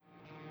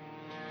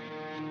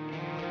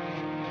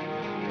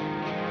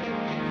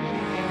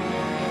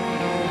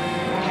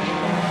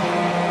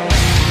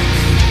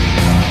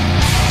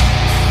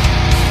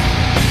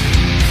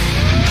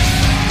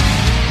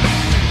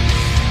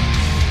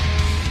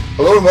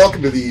and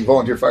welcome to the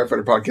Volunteer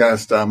Firefighter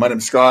Podcast. My name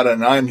is Scott,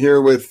 and I'm here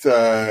with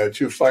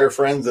two fire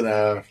friends and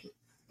a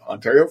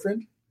Ontario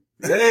friend.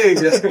 Hey!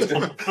 We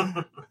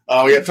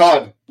got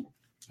Todd.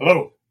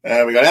 Hello.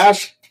 And we got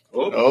Ash.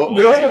 No,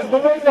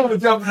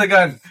 jumping the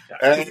gun.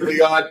 And we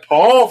got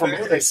Paul from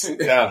Place.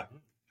 Yeah.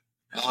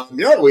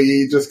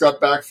 We just got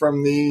back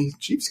from the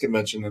Chiefs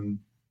convention in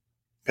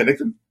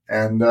Penticton,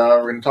 and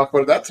we're going to talk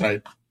about that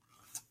tonight.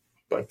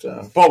 But,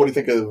 Paul, what do you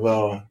think of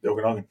the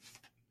Okanagan?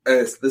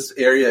 This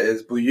area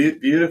is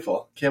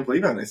beautiful. Can't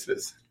believe how nice it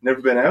is. Never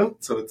been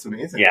out, so it's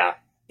amazing. Yeah.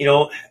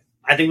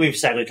 I think we've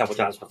said it a couple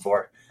times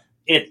before.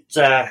 It's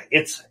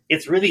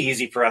really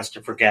easy for us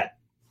to forget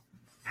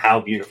how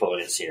beautiful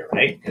it is here,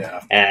 right?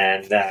 Yeah.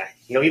 And,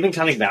 even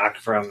coming back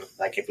from,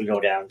 like, if we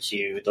go down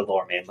to the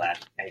Lower Mainland,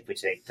 and if we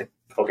take the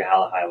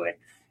Coquihalla Highway,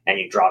 and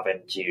you drop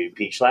into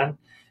Peachland,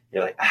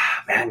 you're like,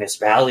 man, this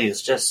valley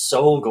is just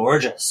so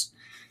gorgeous.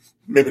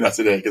 Maybe not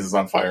today because it's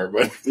on fire,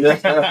 but you're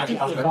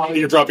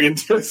dropping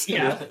into it.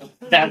 Yeah,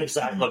 that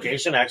exact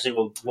location actually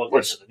will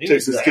get to the news.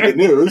 Takes us to the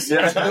news.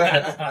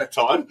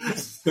 Todd?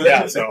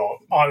 Yeah, so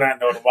on that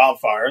note of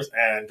wildfires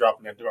and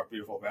dropping into our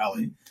beautiful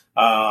valley.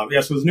 So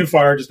there's a new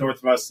fire just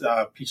north of us,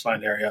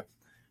 Peachland area.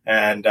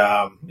 And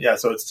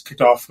so it's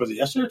kicked off, was it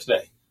yesterday or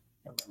today?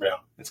 I don't remember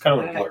now. It's kind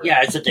of a blur.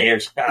 Yeah, it's a day or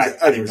two. I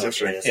think it was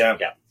yesterday. Yeah.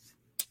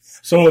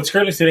 So it's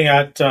currently sitting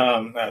at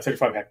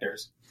 35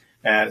 hectares.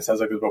 And it sounds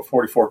like there's about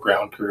 44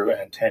 ground crew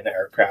and 10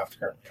 aircraft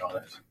currently on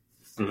it.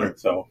 Mm-hmm.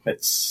 So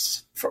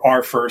it's for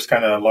our first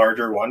kind of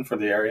larger one for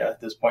the area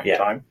at this point in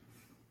time,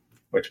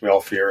 which we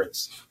all fear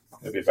it's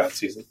going to be a bad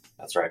season.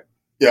 That's right.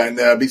 Yeah, and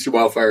BC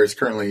Wildfires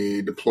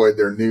currently deployed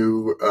their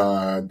new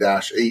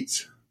Dash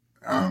 8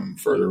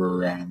 for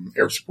their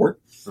air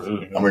support.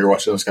 Mm-hmm. And we were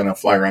watching those kind of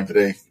fly around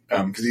today.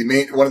 Because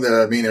one of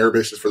the main air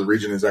bases for the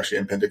region is actually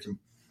in Penticton,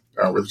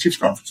 where the Chiefs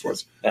conference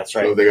was. That's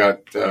right. So they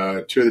got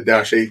 2 of the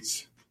Dash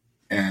 8s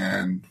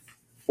and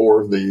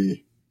 4 of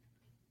the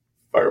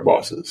fire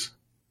bosses.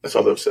 I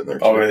saw those sitting there.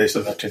 Oh, they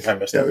said that 2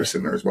 times. Yeah, they're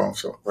sitting there as well.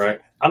 So right.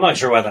 I'm not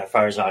sure why that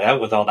fire's not out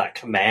with all that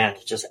command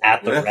just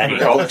at the ready.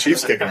 Yeah, all the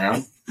Chiefs kicking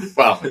around.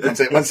 Well,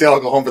 once they all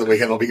go home for the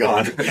weekend, they'll be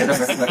gone.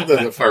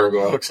 The fire will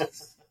go out.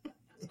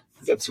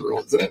 That's the rule,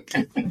 isn't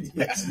it?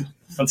 Yes.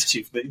 Once the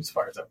chief leaves,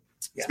 fire's out.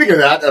 Yeah. Speaking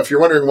of that, if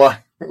you're wondering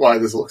why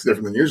this looks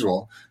different than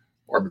usual,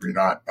 or maybe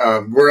not,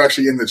 we're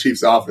actually in the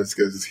Chief's office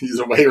because he's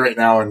away right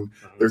now, and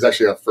there's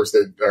actually a first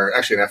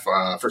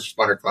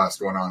responder class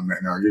going on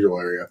in our usual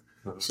area.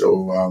 Mm-hmm.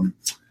 So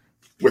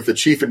with the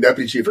chief and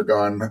deputy chief are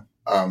gone,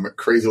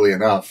 crazily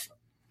enough,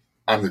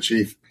 I'm the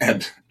chief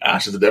and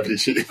Ash is the deputy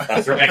chief.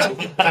 That's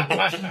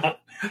right.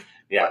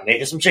 Yeah,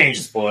 making some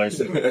changes, boys.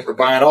 We're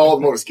buying all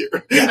the Modus gear.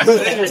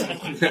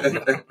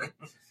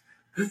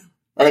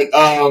 All right,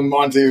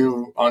 on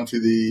to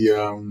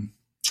the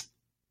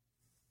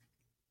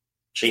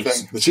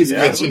Chiefs. The Chiefs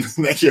mentioned.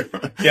 Thank you.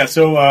 Yeah,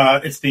 so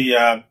it's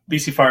the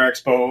BC Fire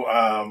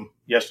Expo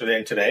yesterday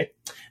and today.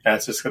 And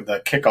it's just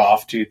the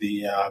kickoff to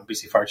the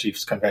BC Fire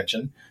Chiefs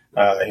Convention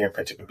here in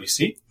Penticton,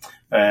 BC.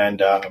 And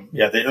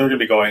they're going to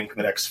be going for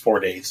the next 4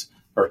 days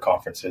for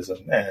conferences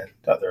and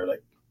other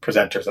like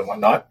presenters and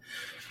whatnot.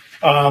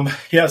 So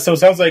it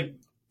sounds like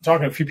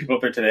talking to a few people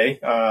up there today.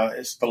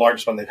 It's the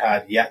largest one they've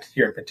had yet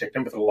here in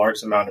Penticton, with the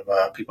largest amount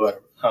of people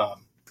that are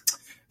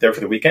there for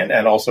the weekend,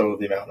 and also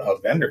the amount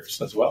of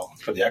vendors as well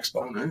for the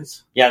expo. Oh,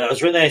 nice. Yeah, that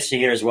was really nice to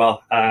hear as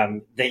well.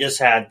 They just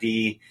had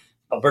the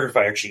Alberta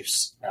Fire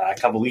Chiefs a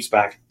couple weeks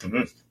back,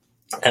 and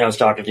I was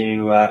talking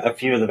to a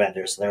few of the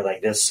vendors, and they're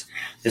like, "This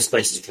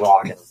place is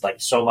rocking!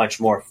 Like so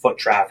much more foot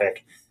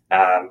traffic.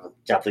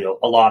 Definitely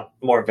a lot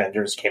more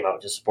vendors came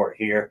out to support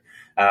here.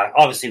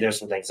 Obviously, there's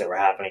some things that were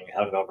happening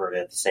out in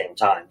Alberta at the same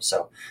time,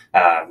 so."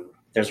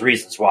 There's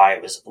reasons why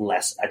it was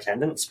less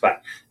attendance,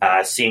 but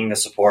seeing the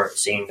support,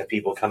 seeing the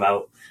people come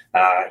out,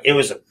 it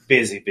was a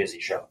busy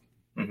show.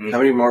 Mm-hmm. How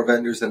many more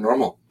vendors than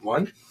normal?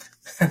 1?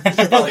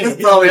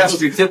 Probably has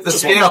to tip the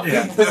scale.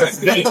 Yeah.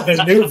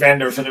 The new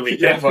vendor for the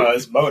weekend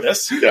was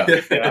Modus.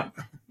 Yeah.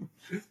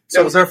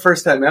 So it was our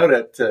first time out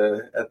at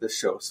this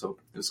show, so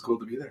it was cool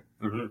to be there.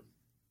 Mm-hmm.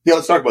 Yeah,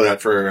 let's talk about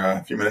that for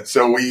a few minutes.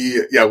 So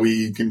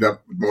we teamed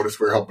up with Modus.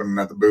 We were helping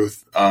at the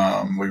booth.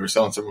 We were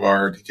selling some of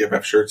our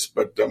DTFF shirts,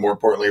 but more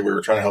importantly, we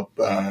were trying to help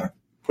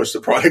push the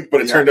product.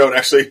 But it turned out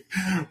actually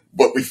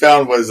what we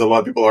found was a lot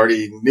of people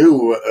already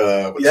knew what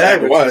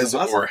Snagger was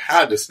awesome. Or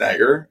had a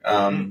Snagger.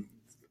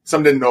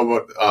 Some didn't know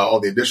about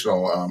all the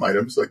additional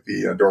items like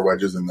the door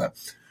wedges and the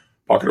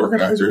pocket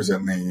organizers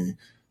and the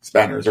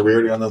spanners. Are we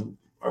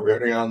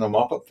already on the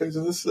mop-up phase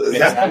of this?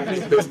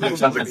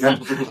 Sounds like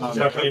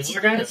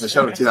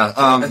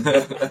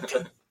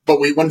But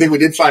one thing we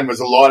did find was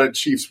a lot of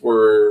chiefs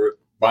were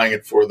buying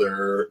it for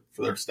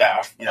their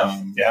staff.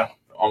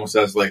 Almost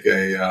as like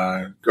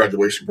a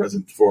graduation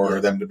present for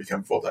them to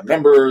become full-time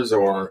members,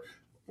 or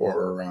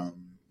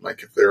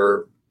like if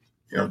they're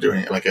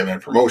doing like a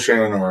promotion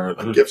or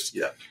like gifts.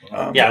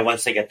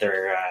 Once they get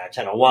their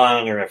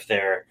 1001, or if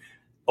they're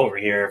over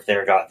here, if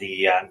they've got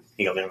the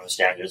minimum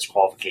standards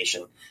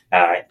qualification,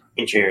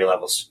 interior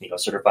levels,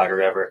 certified or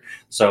whatever.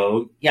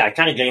 So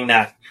kind of getting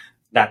that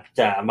that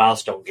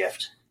milestone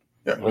gift.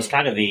 Yeah. It was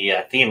kind of the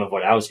theme of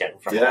what I was getting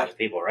from a lot of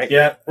people, right?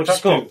 Yeah, Which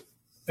is cool.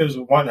 There was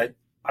one,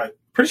 I'm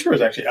pretty sure it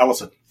was actually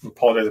Ellison. I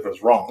apologize if it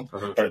was wrong,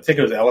 but I think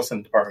it was the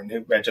Ellison department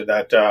who mentioned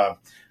that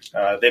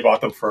they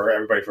bought them for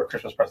everybody for a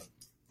Christmas present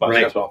last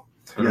year as well.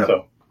 Yeah.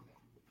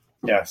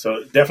 So,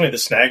 so definitely the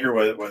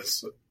snagger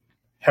was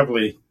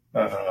heavily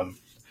known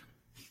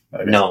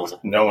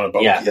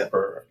about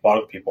for a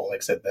lot of people,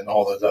 like I said, than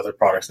all those other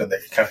products that they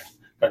kind of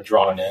got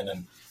drawn in.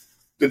 And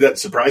Did that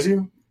surprise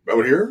you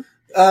out here?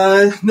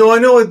 No, I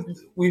know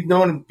we've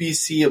known in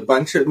BC a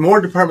bunch of more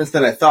departments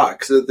than I thought,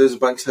 because there's a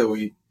bunch that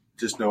we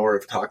just know or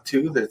have talked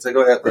to that it's like,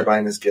 oh yeah, they're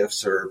buying his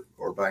gifts or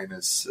buying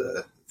his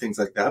things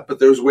like that. But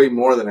there's way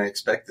more than I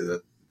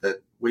expected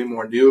that way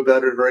more knew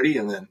about it already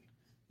and then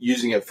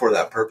using it for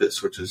that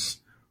purpose, which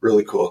is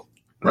really cool.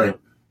 Right.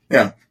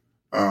 Yeah.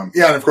 And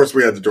of course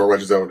we had the door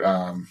wedges out.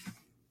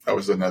 That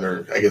was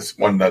another, I guess,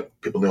 one that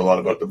people knew a lot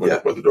about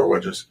the door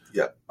wedges.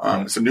 Yeah.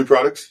 Some new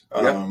products.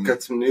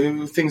 Got some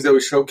new things that we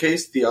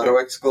showcased. The Auto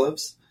X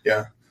gloves.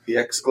 Yeah. The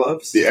X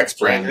gloves. The X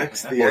brand.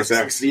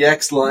 The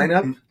X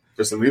lineup. Mm-hmm.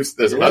 There's some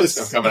other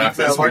stuff coming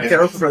after this. Mark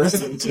out for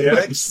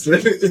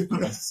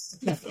this.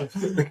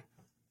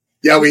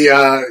 Yeah, we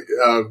had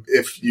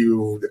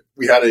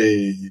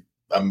a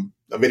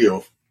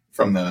video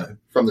from the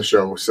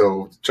show,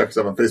 so check us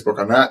out on Facebook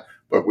on that.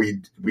 But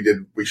we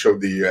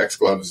showed the X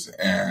gloves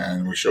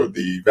and we showed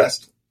the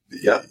vest,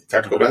 the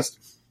tactical vest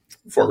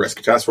for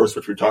Rescue Task Force,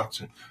 which we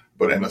talked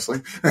about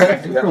endlessly.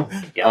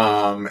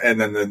 And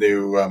then the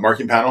new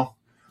marking panel,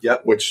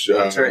 which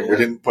we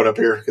didn't put up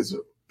here because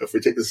if we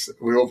take this,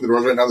 we open the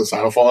doors right now, the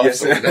sign will fall off.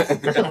 Yes. So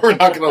we're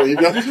not going to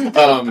leave you.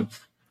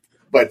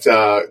 But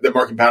the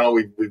marking panel,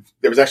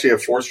 there was actually a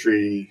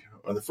forestry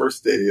on the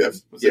first day.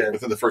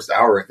 Within the first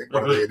hour, I think,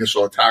 one of the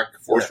initial attack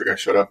forestry guys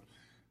showed up.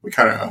 We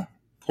kind of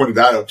pointed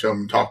that out to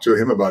him, talked to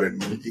him about it,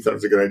 and he thought it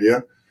was a good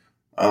idea.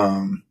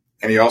 And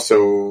we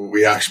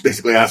actually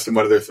basically asked him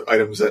what other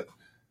items that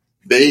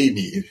they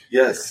need.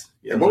 Yes.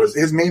 Yeah. What was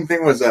his main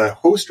thing? Was a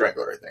hose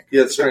strangler, I think.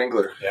 Yeah, the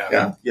strangler.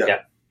 Yeah.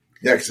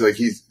 Yeah, because like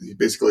he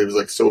basically was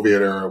like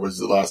Soviet era was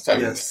the last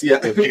time. Yes.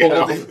 Yeah.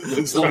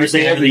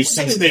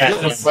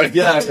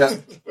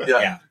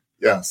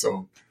 Yeah.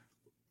 So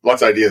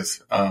lots of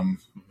ideas. I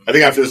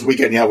think after this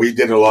weekend, we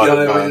did a lot. We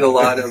did a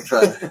lot of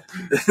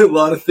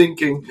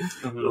thinking,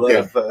 a lot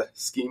of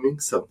scheming.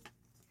 So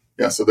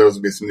so there will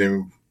be some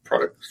new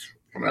products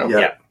coming out.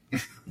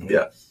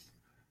 Yeah.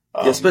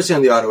 Especially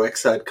on the Auto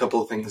X side, a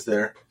couple of things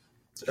there.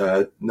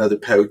 Another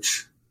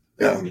pouch.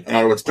 An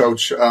Auto X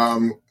pouch.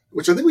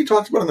 Which I think we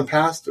talked about in the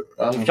past.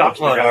 We talked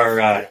about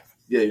our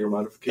your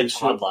modification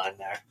pod line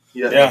there.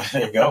 Yeah,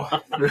 there you go.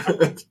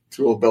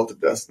 Tool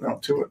belted desk. No,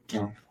 to it.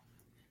 No.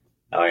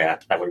 Oh yeah,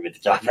 that would be the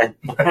top line.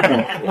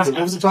 What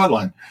was the Todd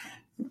line?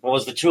 What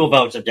was the tool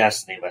belt of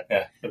destiny? But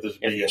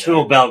if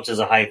tool belt is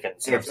a hyphen.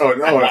 So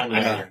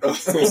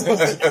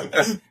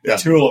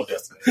tool of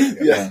destiny.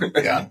 Yeah.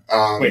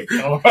 Wait.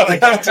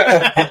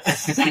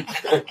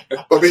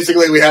 But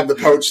basically, we have the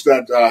pouch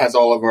that has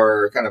all of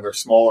our kind of our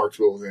smaller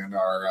tools in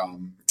our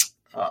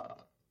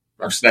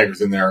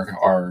snaggers in there,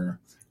 our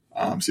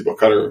seatbelt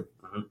cutter,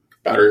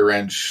 battery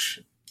wrench,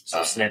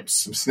 some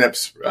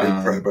snips,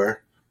 pry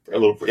bar, a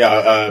little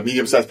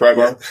medium sized pry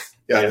bar.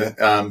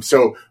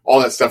 So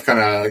all that stuff kind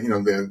of,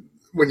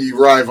 when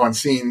you arrive on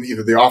scene,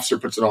 either the officer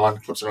clips it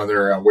on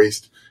their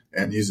waist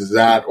and uses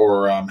that,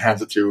 or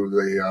hands it to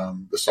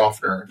the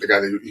softener, the guy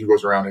who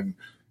goes around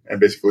and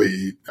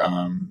basically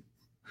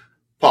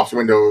pops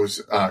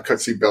windows,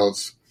 cuts seat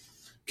belts,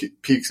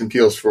 peeks and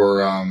peels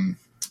for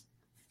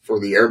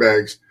the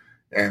airbags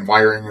and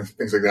wiring and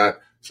things like that.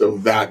 So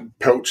that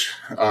pouch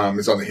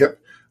is on the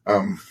hip.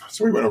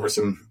 So we went over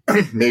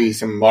maybe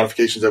some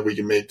modifications that we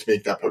can make to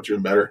make that pouch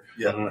even better.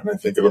 Yeah. And I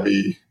think it'll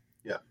be,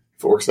 if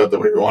it works out the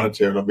way we want it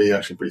to, it'll be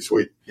actually pretty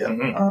sweet.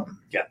 Yeah.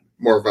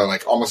 More of a,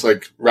 almost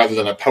like, rather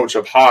than a pouch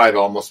up high,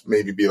 it'll almost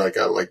maybe be like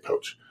a leg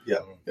pouch. Yeah.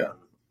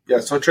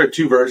 So I tried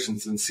two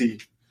versions and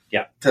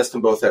test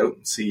them both out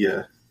and see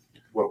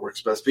what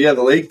works best. But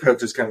the leg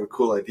pouch is kind of a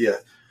cool idea.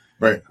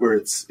 Right. Where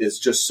it's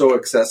just so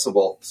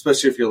accessible,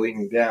 especially if you're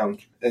leaning down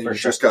and you've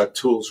just got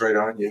tools right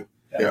on you.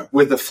 Yeah.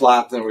 With the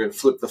flap, then we're going to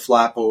flip the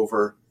flap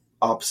over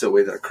opposite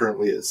way that it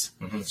currently is.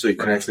 Mm-hmm. So you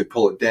can actually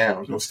pull it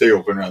down. It'll stay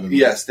open rather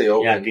than... stay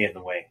open. Yeah, be in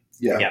the way.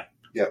 Yeah.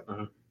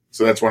 Mm-hmm.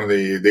 So that's one of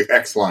the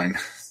X line.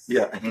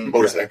 Yeah.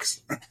 Modus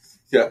X.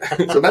 Yeah.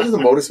 So imagine the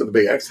Modus with the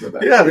big X in the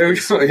back. Yeah, there we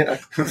go. Yeah.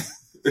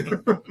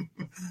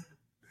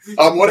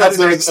 What else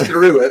is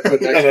through it? But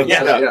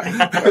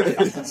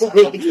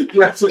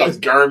that's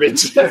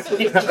garbage. If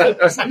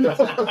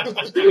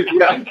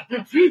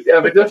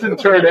it doesn't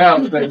turn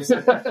out, then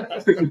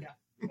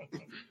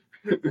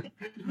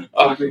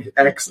big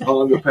X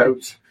on the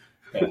pouch.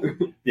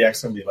 The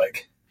X can be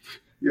like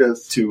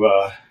two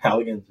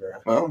Halligans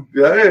or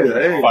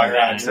fire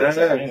axes. That's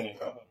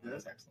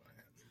excellent.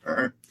 All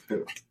right.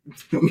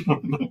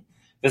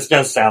 This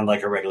does sound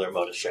like a regular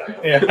Modus show.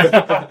 Yeah.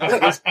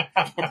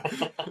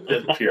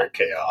 Pure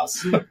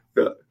chaos.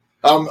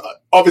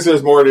 Obviously,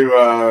 there's more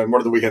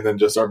to the weekend than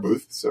just our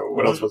booth. So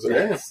what else was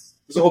there?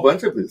 There's a whole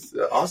bunch of these.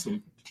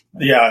 Awesome.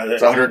 Yeah,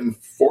 It's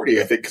 140,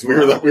 I think, because we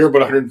were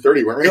about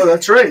 130, weren't we? Oh,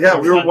 that's right. Yeah,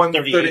 we were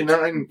 138.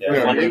 139.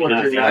 Yeah,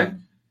 139. It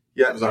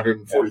Yeah. was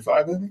 145,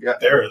 I think. Yeah.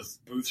 there is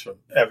booths from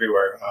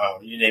everywhere.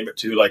 You name it,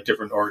 to like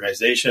different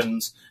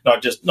organizations,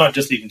 not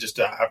just even just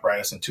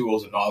apparatus and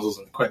tools and nozzles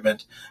and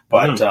equipment,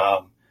 but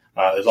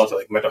there's also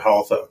like mental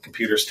health,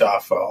 computer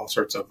stuff, all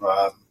sorts of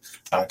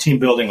team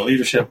building,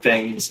 leadership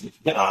things.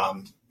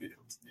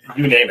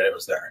 You name it, it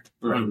was there.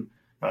 Mhm.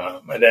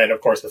 And then,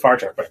 of course, the fire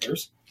truck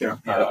vendors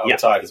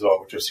outside as well,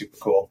 which was super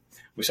cool.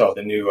 We saw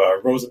the new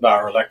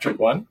Rosenbauer electric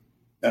one.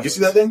 Did you see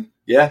that thing?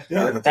 Yeah.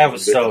 That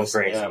was so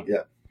great.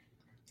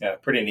 Yeah,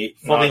 pretty neat.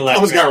 Fully I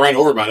almost got run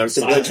over by that. I was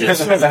so glad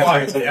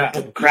you- Yeah.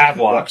 Crab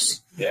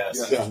walks.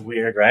 Yes. Yeah.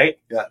 Weird, right?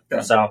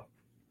 Yeah. So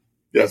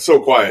Yeah, it's so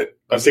quiet.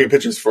 I was taking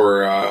pictures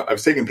for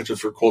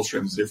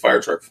Coldstream's new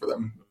fire truck for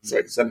them, so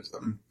I can send it to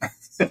them.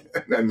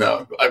 And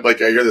I'm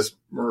like, I hear this.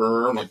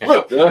 I'm like,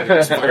 what?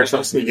 This fire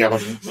truck sneaking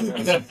out.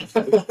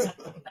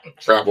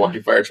 Crab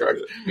walking fire truck.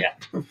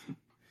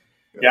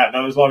 Yeah,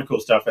 no, there's a lot of cool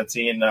stuff. And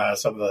seeing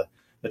some of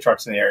the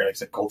trucks in the area, like I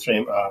said,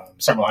 Coldstream,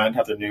 Summerland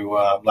have their new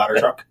ladder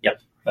truck.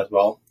 Yep. As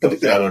well. I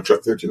think they had a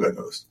truck there too. I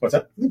noticed. What's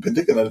that? I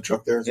think they had a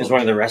truck there as it was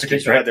well. one of the I think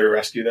rescues, they had right? their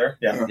rescue there.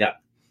 Yeah. Yeah.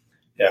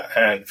 Yeah,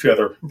 and a few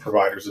other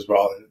providers as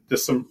well. And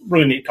just some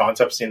really neat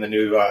concepts, seeing the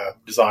new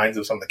designs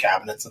of some of the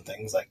cabinets and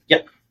things. Like,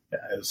 Yep. Yeah,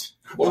 it was.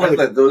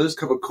 There's a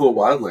couple of cool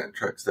wildland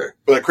trucks there.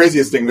 But the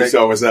craziest thing we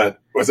saw was that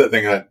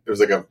thing that it was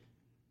like it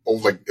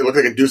looked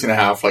like a deuce and a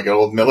half, like an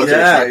old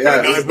military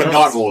truck, but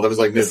not old. It was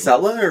like new.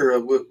 Acela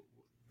or what?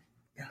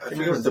 I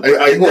forget what the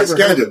I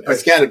scanned it. I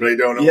scanned it, but I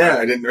don't know. Yeah.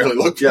 I didn't really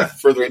look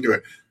further into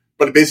it.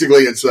 But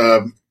basically, it's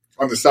on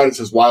the side it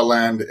says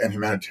wildland and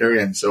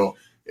humanitarian. So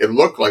it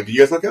looked like. Did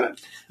you guys look at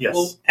it? Yes.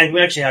 Well, and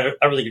we actually had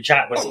a really good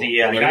chat with the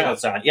guy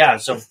outside. Yeah,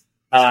 so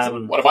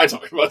What am I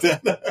talking about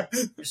then?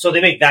 so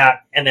they make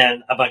that, and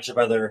then a bunch of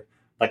other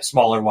like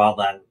smaller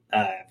wildland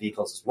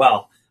vehicles as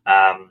well.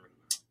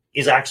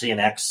 He's actually an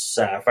ex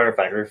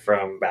firefighter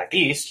from back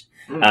east,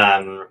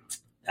 and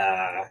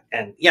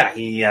yeah,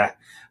 he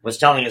was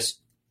telling us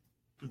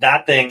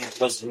that thing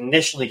was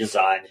initially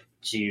designed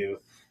to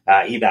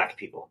evac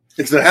people.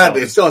 It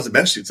still has the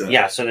bench seats in it.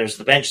 Yeah, so there's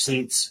the bench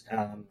seats.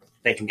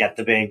 They can get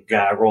the big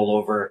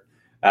rollover,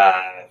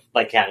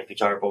 like canopy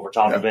tarp over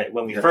top of it.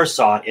 When we first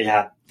saw it, it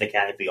had the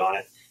canopy on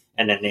it,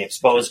 and then they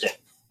exposed it.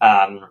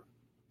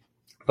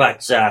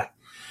 But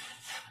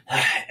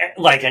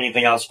like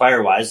anything else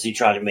fire-wise, you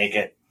try to make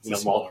it a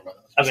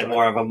bit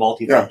more of a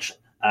multi-function.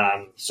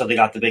 So they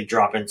got the big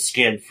drop-in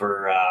skid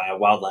for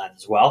wildland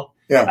as well.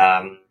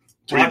 Yeah.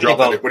 What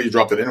do you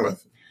drop it in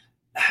with?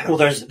 Well,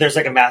 there's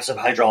like a massive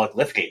hydraulic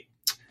liftgate.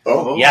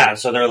 Oh. Yeah,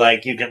 so they're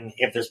like, you can,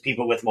 if there's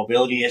people with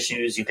mobility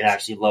issues, you can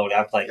actually load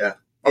up like. Yeah.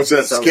 Oh, so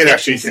that skid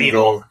actually can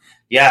go.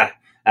 Yeah,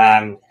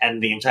 and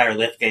the entire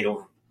liftgate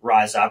will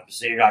rise up,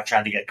 so you're not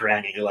trying to get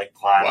granny to like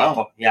climb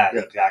up. Yeah,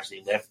 you can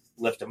actually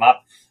lift them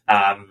up.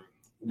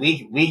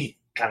 We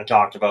kind of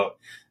talked about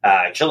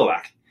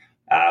Chilliwack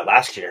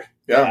last year.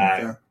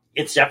 Yeah.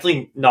 It's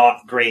definitely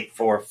not great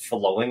for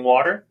flowing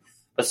water,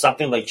 but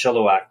something like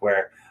Chilliwack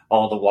where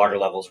all the water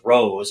levels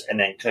rose and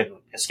then couldn't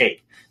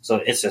escape. So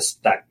it's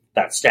just that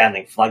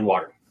standing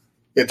floodwater.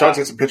 Yeah, talk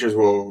to some pictures.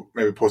 We'll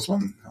maybe post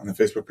one on the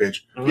Facebook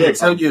page. Yeah, it's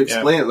how you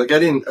explain it. Like I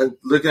didn't,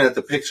 looking at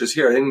the pictures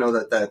here, I didn't know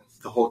that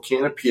the whole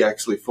canopy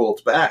actually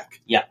folds back.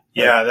 Yeah.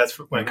 Yeah, that's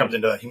when it comes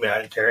into the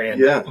humanitarian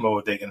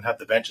mode. They can have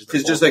the benches.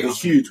 It's just like a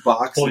huge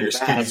box. Pull in your your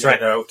back. skin That's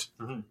right. out.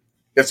 Mm-hmm.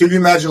 Yeah, so you can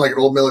imagine like an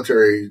old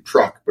military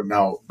truck, but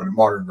a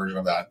modern version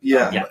of that.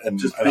 Yeah. And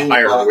Just a big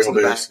higher box in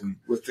the wheelbase. back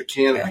with the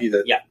canopy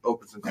that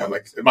opens and closes.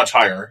 Like much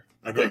higher.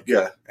 I think.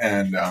 Yeah.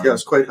 And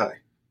It's quite high.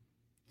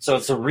 So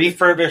it's a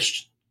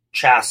refurbished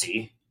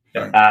chassis,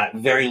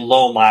 very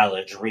low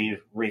mileage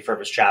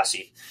refurbished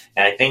chassis,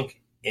 and I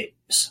think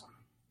it's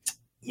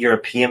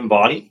European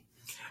body.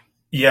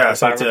 Yeah,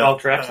 so I it's recall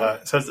correct.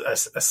 it says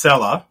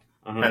Acela,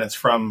 and it's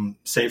from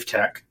Safe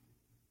Tech,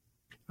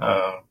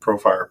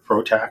 Profire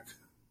ProTac.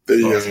 did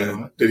he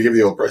give you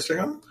the old price tag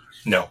on it?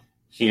 No,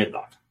 He did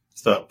not.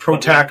 it's the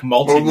ProTac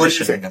multi. What are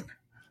you thinking?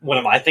 What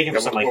am I thinking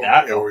of? Something like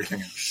that? Yeah, what were you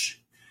thinking?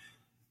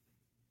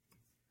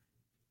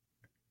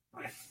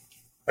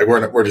 Like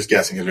we're just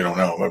guessing because we don't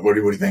know. But what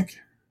do you think?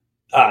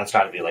 It's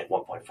got to be like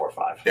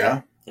 1.45.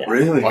 Yeah.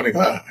 Really? What did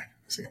I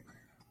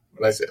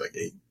say? Like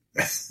 8.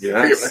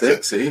 Yeah,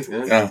 6, 8.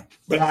 Yeah.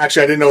 But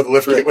actually, I didn't know the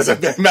lift gate was a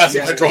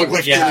massive hydraulic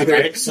lift gate either.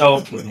 Right.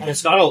 So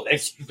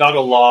it's got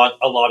a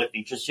lot of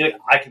features to it.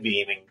 I could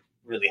be aiming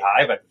really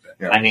high, but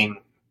I mean,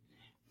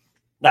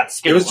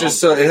 that's it was just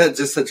so it had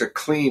just such a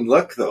clean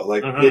look though,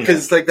 like because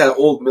it's like that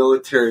old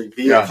military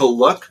vehicle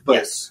look,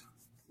 but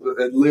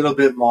a little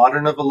bit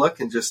modern of a look,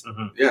 and just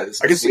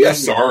I can see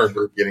SR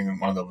group getting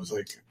one of those,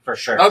 like for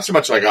sure. Not so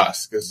much like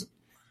us because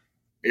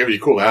it'd be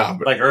cool to have,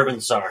 but like Urban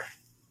SAR.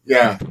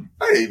 Yeah,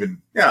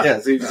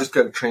 so you just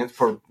got to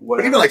transport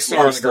whatever. But even like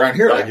SAR on the ground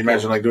here, like you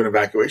imagine like doing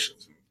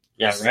evacuations.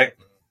 Yeah, right.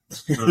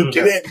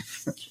 Get in.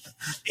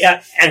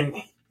 Yeah, and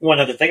one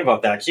other thing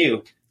about that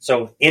too.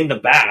 So in the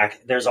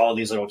back, there's all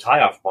these little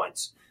tie-off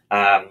points.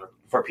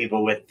 for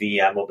people with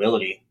the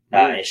mobility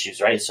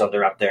issues, right? So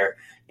they're up there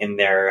in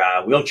their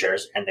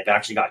wheelchairs, and they've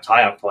actually got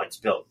tie-off points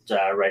built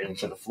right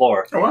into the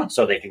floor,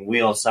 so they can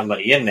wheel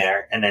somebody in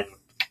there and then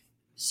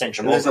cinch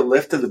them over. There's a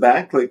lift in the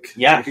back, like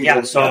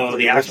yeah. So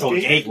the actual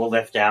gate will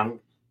lift down,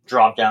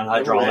 drop down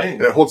hydraulic.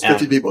 And it holds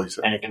 50 people, you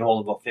said. And it can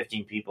hold about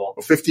 15 people.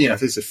 Well, 15, I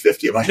think it's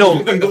 50. On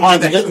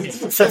the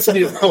lift, so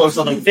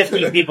the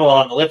 15 people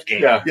on the lift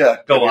gate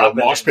go up.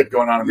 Mosh pit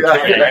going on in the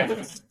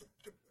train.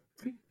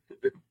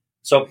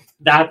 So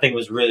that thing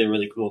was really,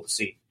 really cool to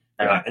see.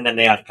 And then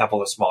they had a couple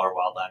of smaller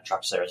wildland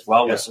trucks there as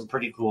well with some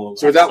pretty cool.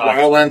 So that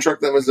wildland truck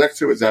that was next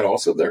to, is that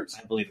also theirs?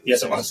 I believe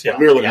it was. We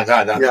were looking at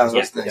that. That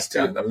was nice too.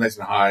 Yeah. That was nice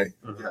and high.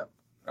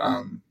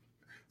 Mm-hmm.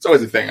 It's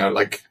always a thing. I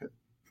like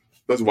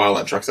those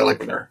wildland trucks. I like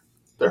when they're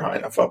high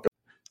enough up.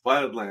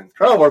 Wildland.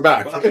 Oh, we're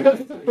back.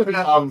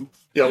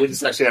 We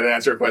just actually had to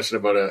answer a question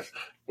about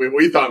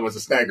we thought it was a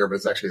snagger, but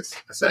it's actually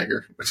a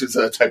sagger, which is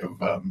a type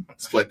of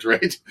split,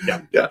 right?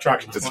 Yeah.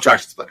 Traction. It's a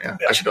traction split. Yeah.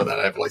 I should know that.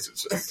 I have a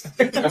license.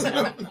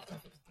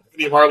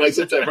 EMR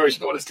license. I probably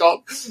should know what it's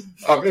called.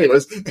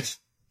 Anyways.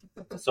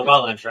 So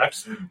wildland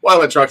trucks.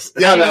 Wildland trucks.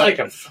 Yeah, I like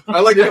them. I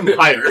like them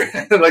higher.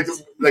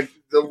 like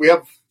we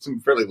have some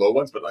fairly low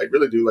ones, but I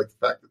really do like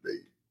the fact that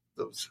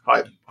those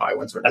high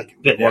ones are a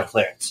bit more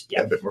clearance.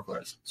 Yeah, a bit more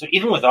clearance. So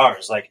even with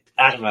ours, like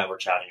Adam and I were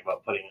chatting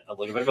about putting a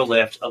little bit of a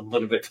lift, a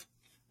little bit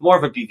more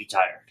of a BB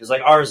tire, because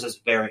like ours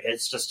is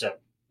it's just a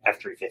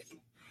F350.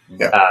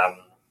 Yeah.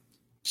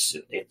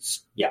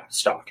 It's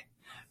stock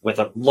with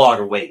a lot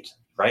of weight,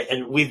 right?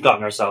 And we've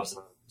gotten ourselves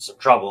in some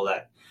trouble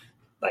that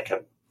like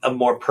a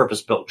more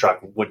purpose-built truck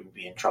wouldn't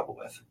be in trouble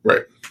with.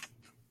 Right.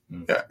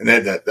 Yeah, and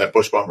then that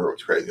bush bumper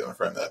was crazy on the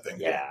front of that thing.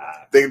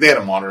 Yeah. They had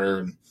a monitor,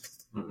 and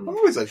I'm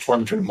always like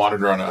torn between a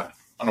monitor on a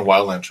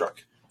wildland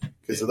truck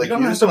because like you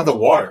just don't have the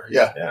water.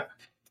 Yeah.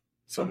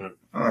 So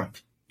I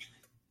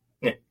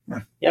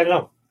don't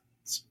know.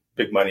 It's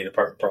big money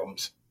department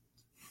problems.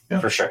 Yeah.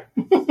 For sure.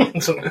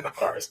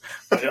 Ours.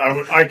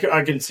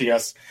 I can see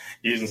us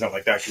using something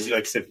like that because you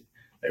like said,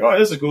 like, oh,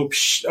 this is cool.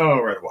 Psh, oh,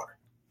 we're out of water.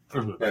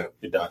 Mm-hmm. Yeah,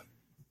 you're done.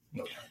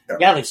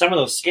 Yeah, like some of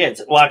those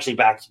skids. Well, actually,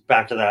 back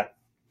to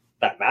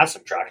that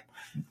massive truck,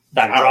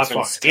 that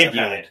drop-in skid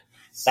unit,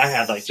 that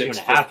had like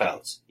 2.5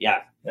 ounce.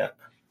 Yeah.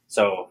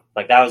 So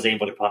like that was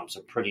able to pump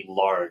some pretty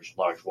large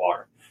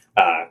water.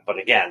 But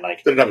again,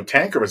 like did it have a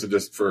tank or was it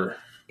just for?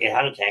 It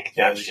had a tank.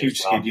 Yeah, it was a huge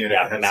skid unit.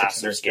 Yeah,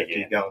 massive skid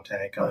unit. Gallon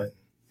tank on it.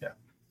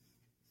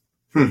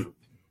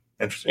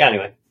 Interesting. Yeah.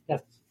 Anyway. Yeah.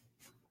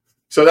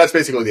 So that's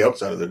basically the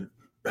outside of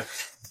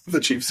the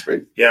Chiefs,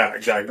 right? Yeah,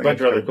 exactly. Bunch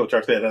of really cool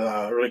trucks. They had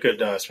a really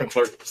good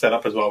sprinkler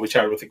setup as well. We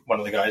chatted with one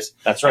of the guys.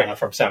 That's right.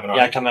 From Salmon Arm.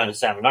 Yeah, come out of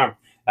Salmon Arm.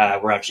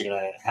 We're actually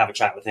going to have a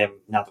chat with him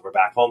now that we're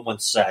back home.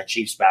 Once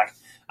Chief's back,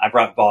 I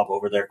brought Bob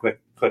over there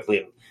quickly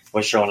and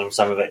was showing him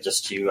some of it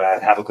just to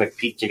have a quick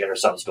peek to get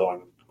ourselves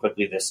going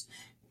quickly this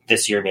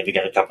year. Maybe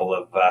get a couple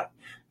of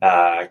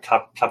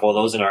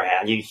those in our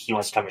hand. He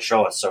wants to come and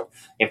show us. So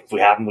if we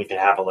have them, we can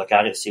have a look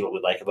at it, see what we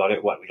like about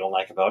it, what we don't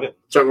like about it.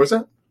 So what's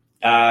that?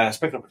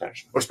 Sprinkler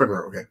protection. Oh,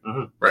 sprinkler. Okay.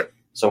 Mm-hmm. Right.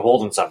 So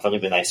holding something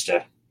would be nice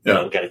to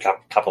get a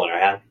couple in our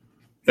hand.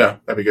 Yeah,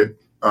 that'd be good.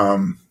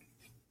 And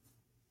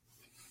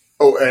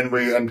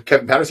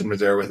Kevin Patterson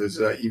was there with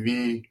his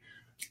EV.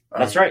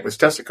 That's right. His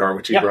Tesla car,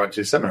 which he brought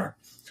to his seminar.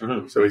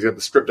 Mm-hmm. So he's got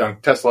the stripped down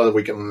Tesla that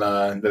we can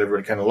that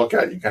everyone kind of look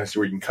at. You can kind of see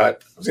where you can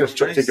cut. I was going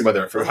to take him out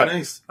there for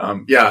nice.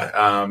 So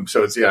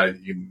it's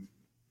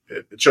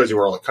it shows you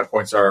where all the cut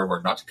points are,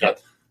 where not to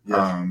cut.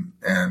 Yeah.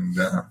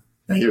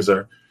 He was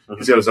there. Mm-hmm.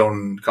 He's got his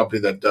own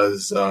company that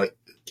does EV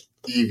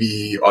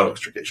auto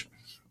extrication.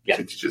 Yeah,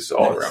 so teaches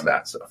all around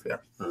that stuff. Yeah.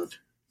 Mm-hmm.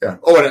 Yeah.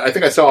 Oh, and I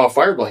think I saw a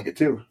fire blanket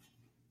too.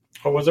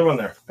 Oh, was there one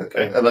there?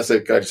 Okay. Unless I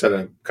just had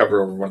a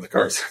cover over one of the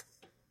cars.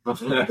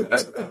 But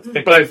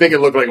I think it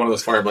looked like one of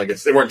those fire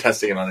blankets. They weren't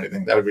testing it on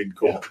anything. That would be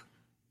cool.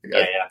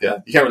 Yeah.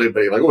 You can't really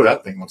be like, oh,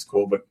 that thing looks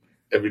cool, but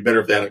it'd be better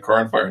if they had a car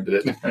on fire and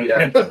did it.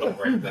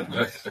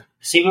 Yeah.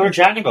 See, we were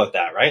chatting about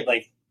that, right?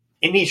 Like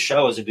in these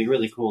shows, it'd be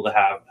really cool to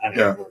have. I mean,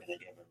 we're going to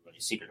give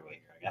everybody's secret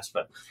away here, I guess,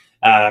 but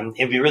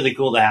it'd be really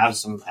cool to have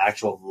some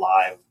actual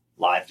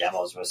live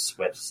demos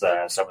with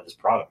some of this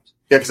product.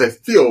 Yeah, because I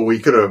feel we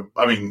could have.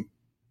 I mean,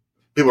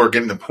 people are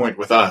getting the point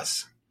with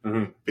us.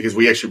 Mm-hmm. Because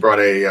we actually brought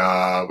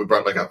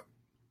like a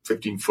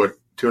 15-foot,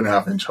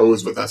 2.5-inch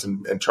hose with us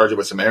and charged it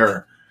with some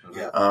air,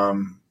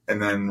 and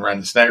then ran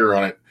the snagger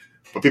on it.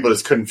 But people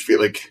just couldn't feel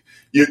like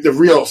the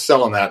real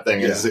sell on that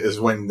thing is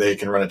when they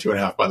can run a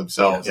 2.5 by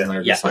themselves, and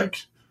they're just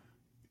like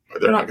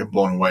they're not getting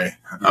blown away.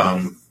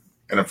 And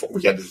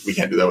we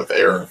can't do that with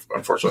air,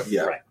 unfortunately.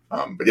 Yeah. Right.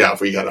 But yeah, if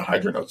we had a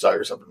hydrant outside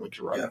or something, we could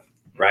run it.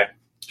 Right.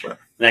 And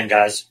then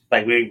guys,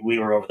 like we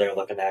were over there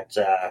looking at.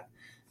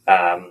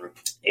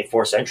 A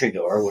force entry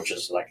door, which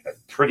is like a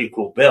pretty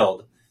cool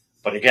build,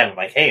 but again, I'm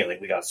like, hey,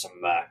 like we got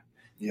some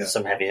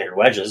heavy hitter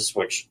wedges,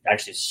 which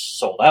actually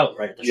sold out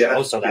right at the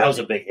show, so that was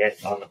a big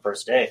hit on the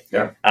first day.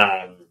 Yeah.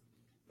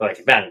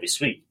 Like, man, it'd be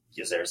sweet.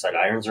 Is there set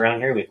irons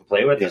around here we can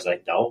play with? He's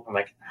like, no. I'm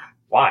like,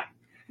 why?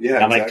 Yeah.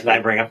 I'm like, can I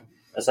bring up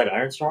a set of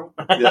irons for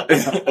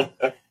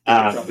him?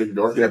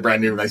 Yeah,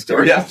 brand new, nice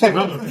door. Yeah.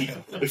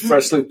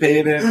 Freshly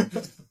painted.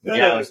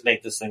 Let's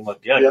make this thing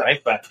look good,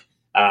 right? But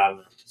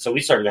so we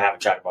started to have a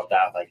chat about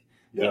that, like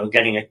you know,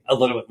 getting a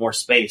little bit more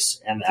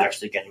space and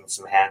actually getting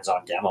some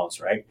hands-on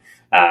demos, right?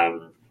 I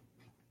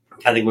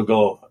think would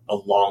go a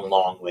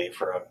long way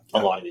for a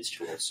lot of these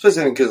tools.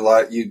 Especially because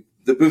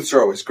the booths are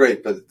always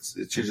great, but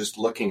you're just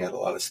looking at a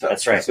lot of stuff.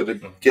 That's right. So to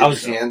get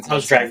your hands, I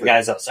was dragging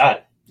guys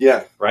outside.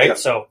 Yeah. Right. Yeah.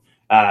 So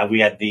we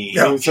had the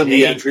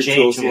the entry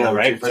tools,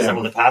 right? For some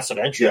of the passive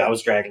entry, I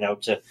was dragging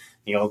out to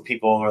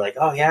people who were like,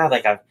 oh yeah,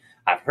 like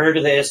I've heard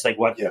of this, like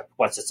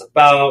what's this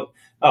about?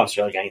 Oh,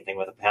 so like anything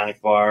with a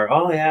panic bar.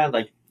 Oh yeah,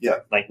 like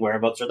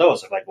whereabouts are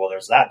those? I'm like, well,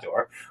 there's that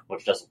door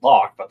which doesn't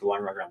lock, but the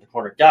one right around the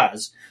corner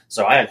does.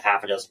 So I had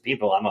half a dozen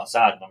people. I'm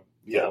outside and I'm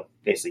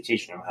basically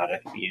teaching them how to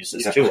use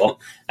this tool.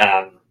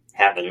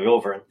 Handing it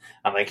over, and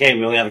I'm like, hey,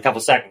 we only have a couple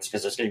seconds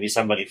because there's going to be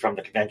somebody from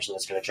the convention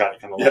that's going to try to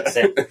come along.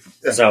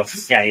 So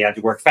you had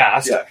to work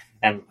fast.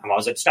 And I'm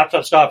always like, stop,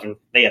 and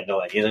they had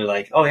no idea. They're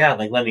like, oh yeah,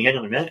 like let me in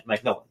a minute. I'm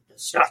like, no,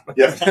 stop. I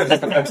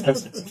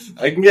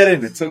can get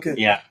in. It's okay.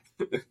 Yeah.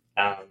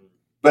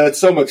 But it's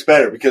so much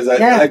better because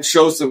I'd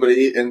show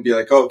somebody and be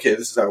like, oh, okay,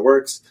 this is how it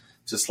works.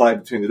 Just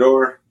slide between the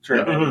door, turn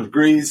it 90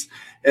 degrees.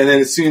 And then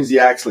as soon as you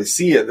actually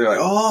see it, they're like,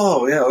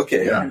 oh, yeah,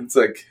 okay. Yeah. It's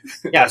like...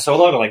 so a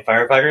lot of like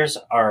firefighters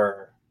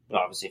are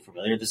obviously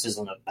familiar. This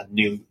isn't a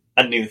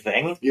new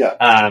thing.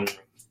 Yeah.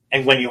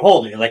 And when you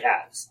hold it, you're like,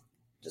 it's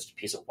just a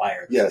piece of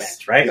wire. Yes.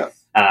 Bent, right? Yeah.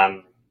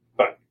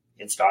 But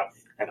it's got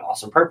an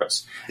awesome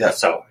purpose. Yeah.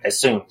 So as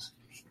soon,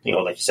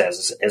 like you said,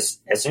 as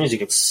soon as you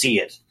can see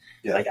it,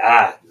 like,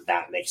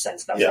 that makes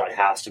sense. That's why it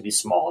has to be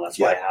small. That's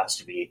why it has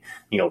to be,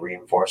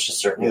 reinforced a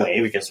certain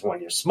way, because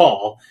when you're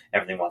small,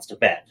 everything wants to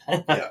bend.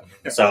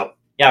 So,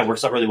 it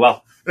works out really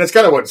well. And that's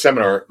kind of what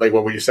seminar, like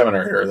when we do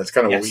seminar here, that's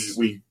kind of what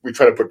we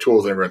try to put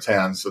tools in everyone's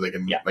hands so they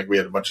can, like we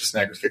had a bunch of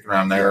snaggers kicking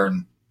around there,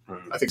 and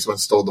I think someone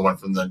stole the one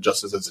from the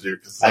Justice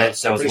Institute. Cause, I'm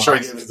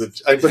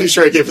pretty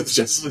sure I gave it to the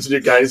Justice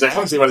Institute guy. He's like, I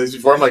haven't seen one of these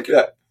before. I'm like,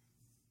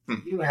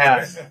 you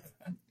have.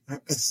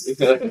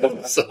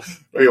 So,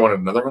 you wanted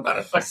another one?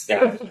 I don't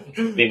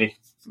know. Maybe.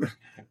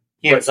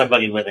 He had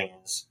somebody living in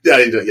his... Yeah,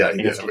 he did. Yeah,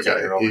 he did. So,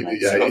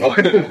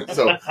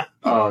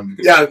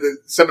 the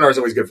seminar is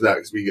always good for that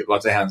because we get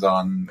lots of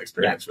hands-on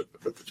experience with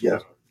the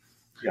tools.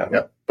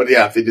 Yeah. But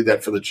if they did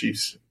that for the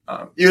Chiefs,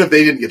 even if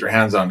they didn't get their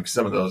hands on, because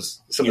some of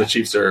the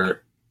Chiefs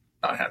are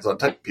not hands-on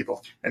type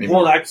people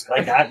anymore. Well,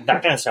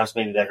 that kind of stuff's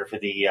maybe better for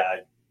the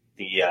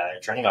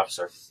training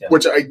officer. Yeah.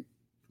 Which I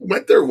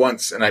went there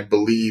once, and I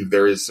believe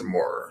there is some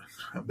more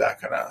of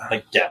that kind of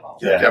like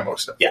demo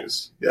stuff.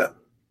 Yeah.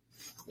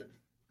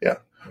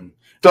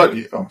 Doug,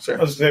 sorry.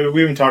 I was saying,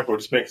 we even talked about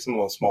just making some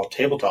little small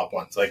tabletop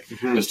ones, like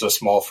just a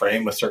small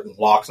frame with certain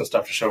locks and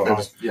stuff to show how,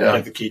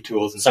 like the key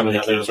tools and some of the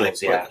others, like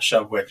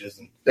shove wedges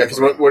and because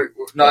what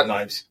not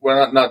knives.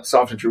 Well, not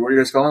soft entry. What do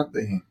you guys call it?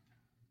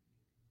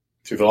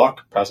 Through the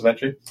lock, passive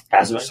entry.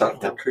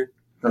 Soft entry.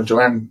 No,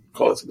 Joanne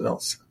called it something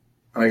else.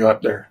 And I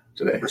got there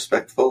today.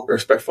 Respectful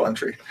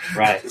entry.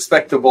 Right.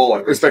 Respectable.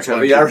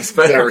 Respectful. Yeah,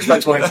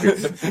 respectful entry.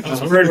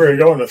 That's where you're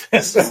going with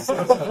this.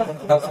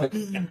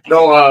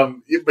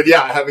 No, but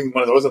having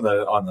one of those on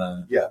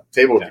the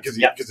table because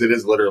it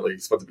is literally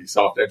supposed to be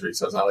soft entry,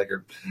 so it's not like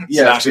you're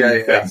smashing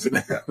things.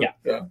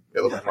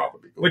 It'll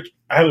probably be cool. Which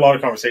I had a lot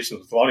of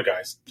conversations with a lot of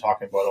guys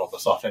talking about all the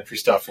soft entry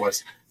stuff.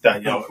 Was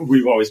that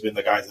we've always been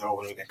the guys that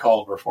when we get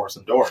called, we're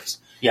forcing doors.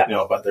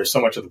 But there's so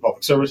much of the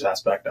public service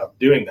aspect of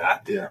doing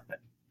that. Yeah.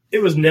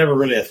 It was never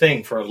really a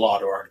thing for a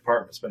lot of our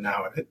departments, but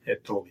now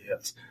it totally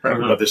is.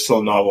 But there's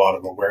still not a lot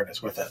of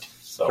awareness with it.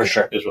 So for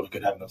sure, it's really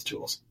good having those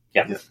tools.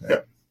 Yeah.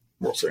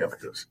 We'll see how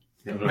that goes.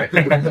 You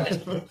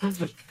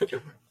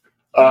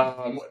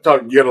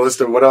got a list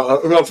of what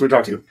else? Who else we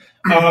talked to?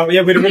 We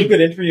had a really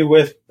good interview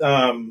with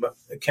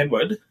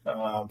Kenwood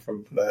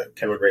from the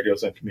Kenwood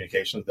Radios and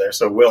Communications there.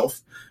 So Wilf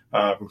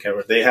from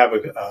Kenwood, they have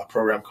a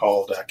program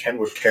called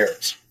Kenwood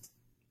Cares.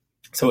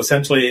 So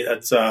essentially,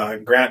 it's a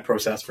grant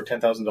process for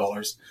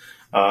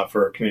 $10,000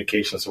 for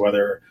communications. So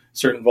whether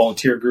certain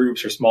volunteer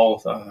groups or small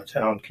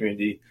town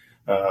community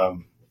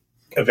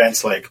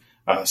events like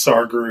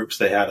SAR groups,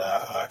 they had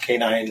a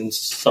K9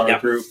 SAR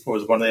group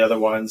was one of the other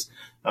ones.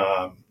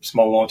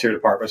 Small volunteer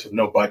departments with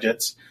no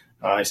budgets.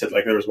 I said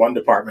like there was one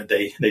department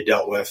they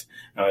dealt with.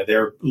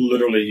 They're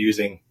literally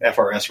using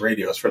FRS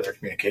radios for their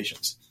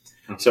communications.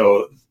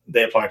 So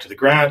they applied to the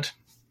grant.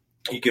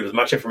 You give as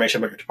much information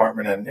about your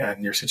department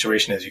and your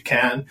situation as you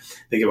can.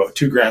 They give out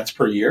 2 grants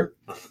per year.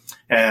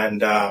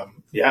 And,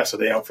 so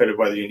they outfitted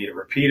whether you need a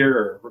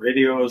repeater or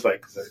radios.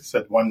 Like I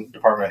said, one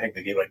department, I think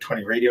they gave like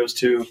 20 radios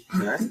to.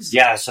 Nice.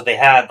 Yeah, so they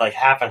had like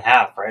half and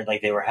half, right?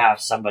 Like they were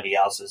half somebody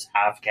else's,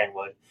 half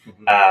Kenwood.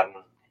 And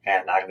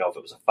I don't know if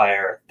it was a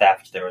fire or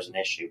theft, there was an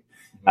issue.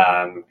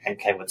 And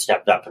Kenwood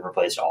stepped up and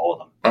replaced all of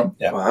them. Oh,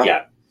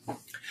 yeah. Wow.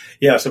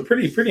 Yeah, so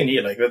pretty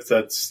neat. Like that's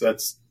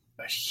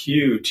a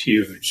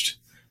huge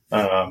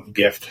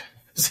gift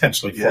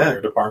essentially for your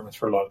departments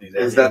for a lot of these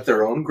areas. Is that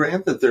their own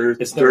grant that they're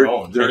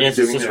own? They're it's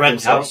doing just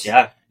rent house,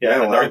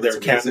 they're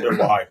Canada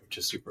wide, which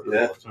is super cool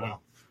as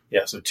well.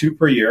 Yeah, so 2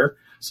 per year.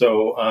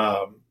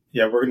 So,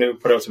 yeah, we're going to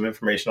put out some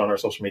information on our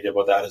social media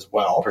about that as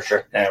well. For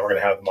sure. And we're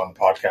going to have them on the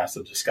podcast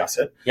to discuss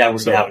it. Yeah, we're going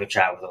to be having a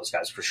chat with those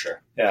guys for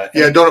sure. Yeah,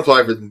 don't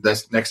apply for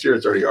this next year.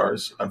 It's already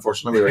ours.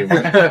 Unfortunately, we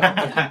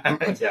already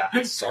went.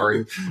 Yeah.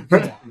 Sorry.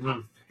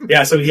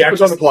 Yeah, so he Don't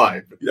actually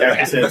apply.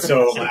 he said,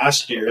 so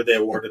last year they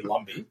awarded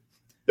Lumbee,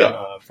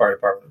 fire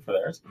department for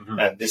theirs. Mm-hmm.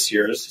 And this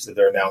year's,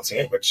 they're announcing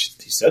it, which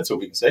he said, so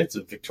we can say it's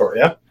in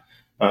Victoria.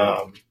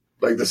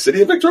 Like the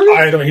city of Victoria?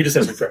 I don't know, he just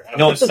says Victoria.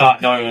 No, it's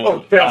not. No.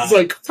 Oh, yeah, I was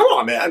like, come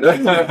on, man.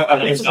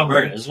 It's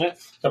Alberta, isn't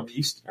it? Up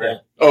east. Yeah.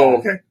 Oh,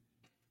 okay.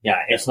 Yeah,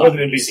 it's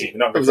Northern not BC. BC.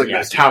 Not It was like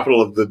Yeah. the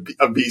capital of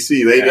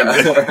BC. They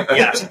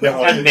didn't. Yeah,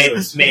 I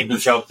made the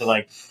joke that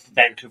like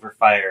Vancouver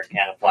Fire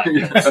can't apply.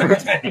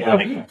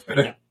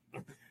 Yeah.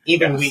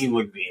 Even we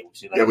would be able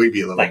to. Like, Yeah, we'd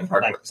be a little like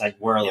hard.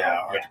 we're a little. Yeah,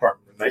 our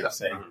department would like to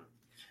say. Mhm.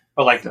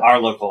 But like our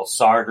local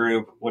SAR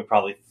group would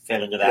probably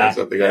fit into that. Yeah,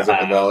 so the guys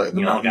up the valley, the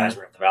the mountain. guys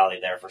were up the valley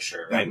there for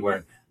sure, right? Mhm.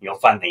 Where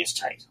funding is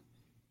tight.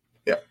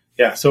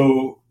 Yeah,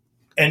 so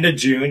end of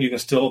June, you can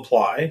still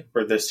apply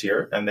for this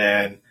year. And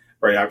then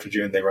right after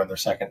June, they run their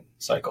second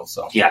cycle.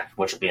 So Yeah,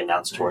 which will be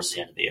announced towards the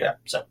end of the year. Yeah.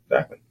 So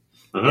exactly.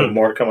 Mhm.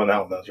 More to come on that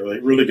one. That was a really,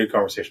 really good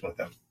conversation with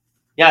them.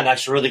 yeah, and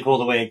that's really cool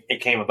the way it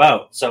came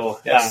about. So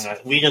Yes.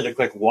 we did a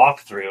quick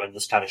walkthrough, and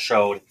this kind of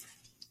showed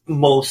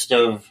most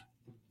of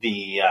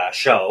the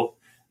show,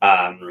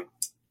 and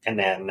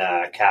then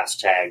Cass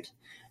tagged.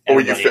 Oh,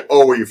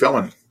 were you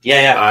filming?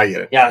 Yeah. I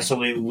get it. Yeah, so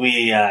we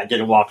did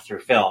a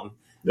walkthrough film,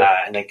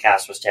 Yeah. and then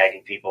Cass was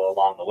tagging people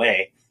along the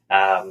way.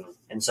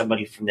 And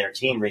somebody from their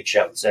team reached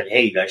out and said,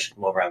 "Hey, you guys should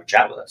come over and have a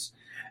chat with us."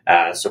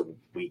 So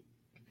we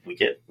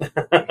did. Yeah,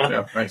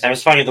 nice. And it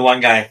was funny. The one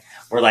guy,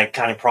 we're like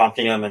kind of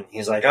prompting him, and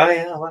he's like, "Oh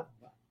yeah, what?"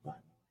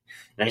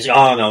 And he's like,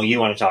 "Oh no, you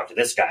want to talk to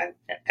this guy?"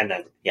 And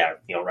then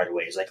right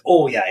away he's like,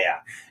 "Oh yeah."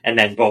 And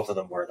then both of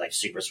them were like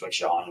super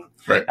switched on,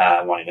 Right.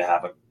 wanting to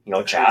have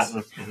a chat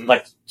and Mhm.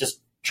 like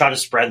just try to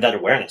spread that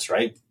awareness,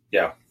 right?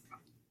 Yeah.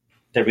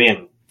 They're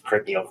being,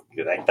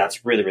 like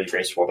that's really really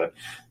graceful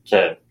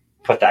to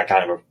put that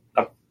kind of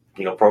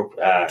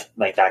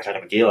like that kind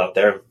of a deal out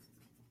there.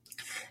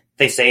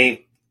 They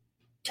say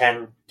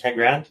 10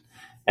 grand,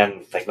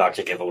 and like not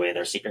to give away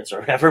their secrets or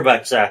whatever,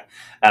 but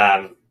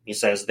he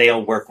says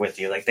they'll work with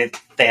you. Like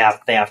they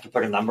have to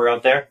put a number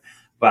out there,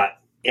 but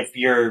if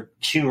you're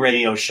too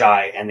radio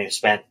shy and they've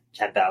spent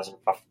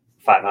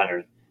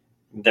 10,500,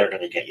 they're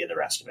going to get you the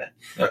rest of it.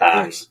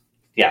 Nice.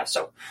 Yeah,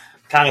 so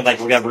kind of like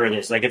whatever it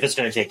is. Like if it's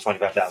going to take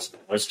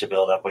 $25,000 to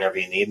build up whatever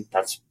you need,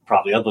 that's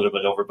probably a little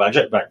bit over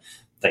budget, but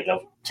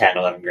 10,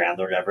 11 grand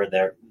or whatever,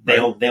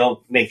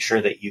 they'll make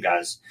sure that you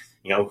guys,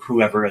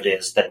 whoever it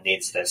is that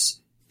needs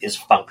this is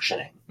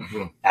functioning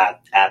Mhm.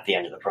 at the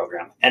end of the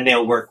program. And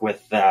they'll work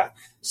with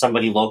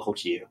somebody local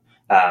to you.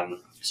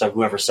 So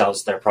whoever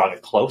sells their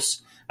product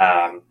close.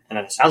 And then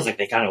it sounds like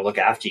they kind of look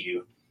after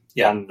you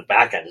on the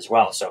back end as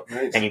well. So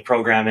Nice. any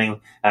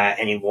programming,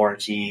 any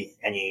warranty,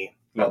 any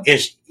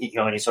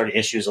any sort of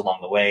issues along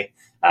the way.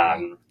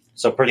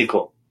 So pretty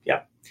cool.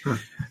 Yeah.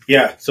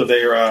 Yeah, so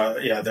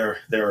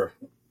they're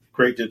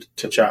great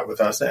to chat with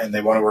us, and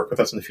they want to work with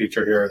us in the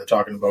future here. They're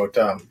talking about,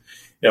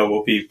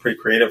 we'll be pretty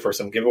creative for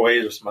some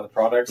giveaways or some other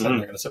products, and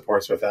they're going to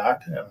support us with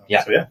that.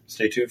 So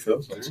stay tuned for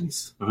those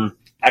ones. Nice.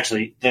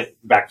 Actually,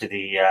 back to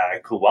the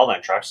cool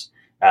wellline trucks.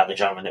 The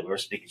gentleman that we were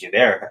speaking to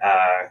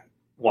there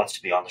wants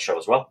to be on the show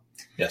as well.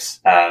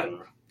 Yes.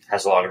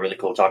 Has a lot of really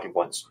cool talking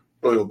points.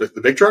 Oh, the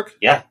big truck?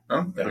 Yeah.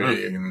 Oh,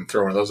 maybe you can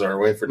throw one of those our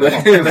way for now.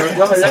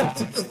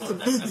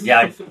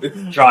 Yeah,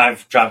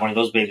 drive one of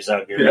those babies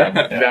out here. Yeah.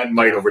 That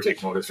might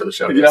overtake Modus for the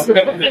show.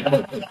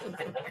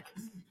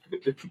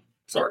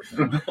 Sorry.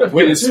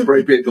 Way to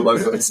spray paint the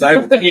logo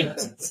inside.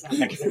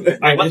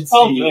 What's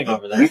Paul doing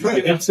over there? I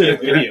did see a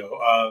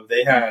video.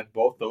 They had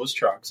both those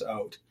trucks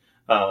out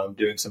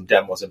doing some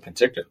demos in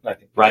Penticton, I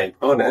think. Right.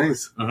 Oh,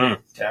 nice.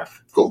 Mm-hmm. Yeah.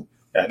 Cool.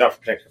 Yeah, not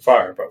for Penticton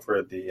Fire, but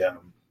for the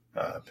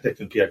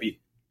Penticton PIB.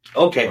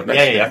 Okay. Oh,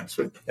 nice. Yeah.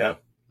 Sweet.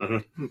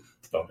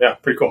 So, yeah,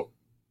 pretty cool.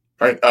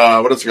 All right.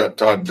 What else we got,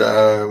 Todd?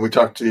 We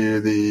talked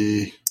to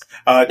the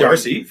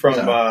Darcy from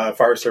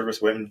Fire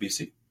Service Women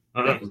BC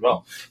as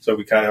well. So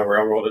we kind of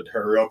railroaded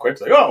her real quick.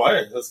 It's like,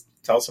 let's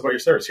tell us about your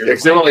service here.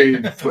 because they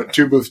only put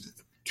two booths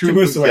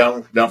away.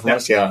 down from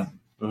us. Yeah.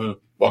 Mhm.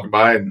 Walking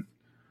by and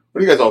what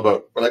are you guys all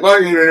about? We're like,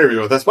 well, you need an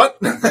interview with us. What?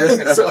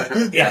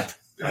 Yeah.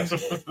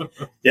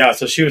 Yeah,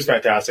 so she was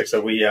fantastic. So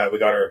we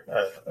got her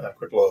a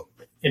quick little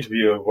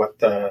interview of what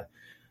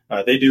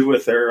they do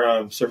with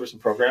their service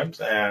and programs,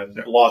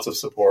 and lots of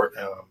support.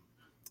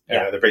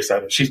 They're based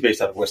out of. She's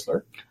based out of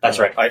Whistler. That's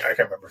right. I can't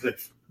remember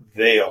if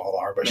they all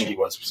are, but she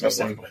was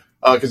specifically.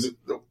 Because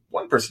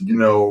one person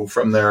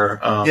from there.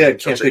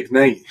 Camp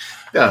Ignite.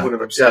 Yeah. One of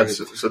them Yeah. started.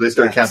 So they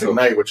started Yeah, Camp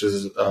Ignite, which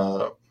is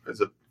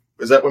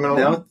that women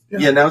only?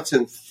 Now, now it's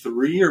in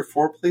 3 or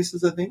 4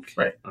 places, I think.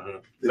 Right.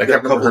 Mhm. They've I got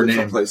can't a couple remember her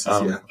different name. places,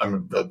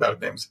 I'm really bad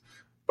with names.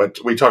 But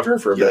we talked to her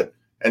for a bit.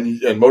 And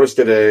Modus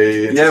did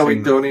we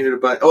donated a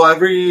bunch. Oh,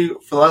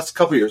 for the last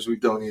couple of years, we've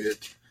donated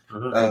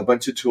a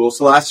bunch of tools.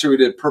 So last year we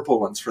did purple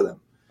ones for them.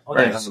 Oh,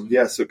 Right.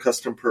 nice. So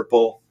custom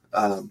purple.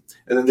 And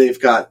then they've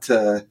got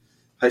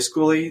high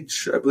school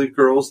age, I believe,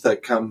 girls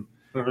that come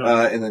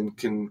and then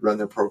can run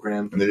their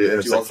program. And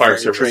it's do all like the fire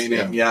service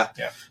training. Yeah.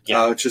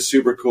 Which is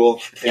super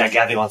cool. Yeah,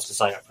 Gabby wants to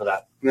sign up for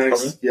that.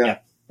 Nice. Yeah.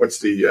 What's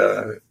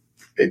the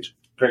age?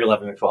 Grade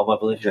 11 or 12, I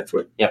believe. That's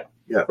what. Yeah.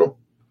 Yeah. Cool.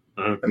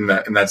 Mm-hmm.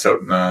 And that's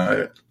out in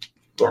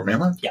Lower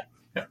Mainland. Yeah.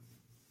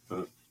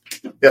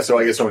 Yeah. So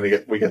I guess when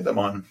we get them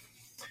on.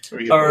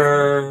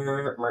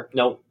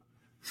 No,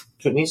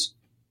 Kootenays,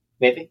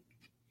 maybe.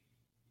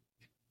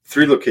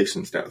 3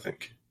 locations now, I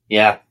think.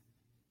 Yeah.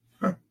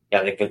 Huh.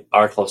 Yeah, I think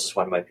our closest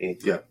one might be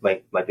Yeah.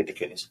 might be the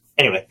Kootenays.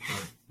 Anyway.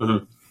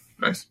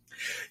 Nice.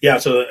 Yeah,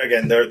 so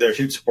again, they're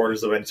huge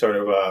supporters of any sort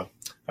of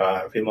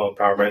female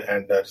empowerment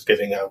and just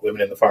getting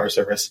women in the fire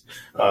service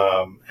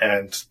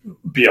and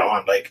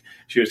beyond. Like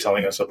she was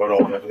telling us about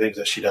all the things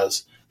that she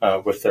does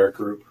with their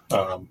group.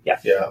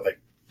 Like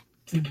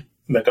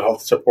mental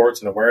health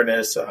supports and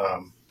awareness,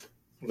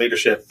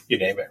 leadership, you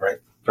name it, right?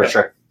 For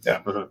sure.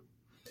 Yeah.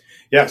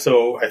 Yeah,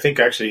 so I think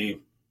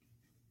actually,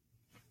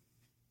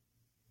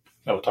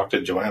 I will talk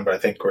to Joanne, but I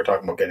think we're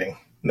talking about getting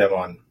them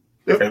on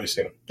fairly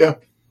soon. Yeah.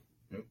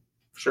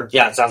 Sure.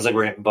 Yeah, it sounds like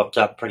we're getting booked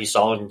up pretty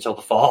solid until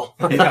the fall,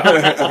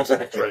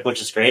 Right.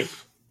 which is great.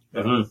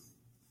 Yeah.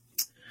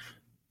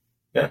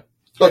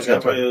 Lots That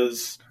of time.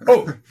 was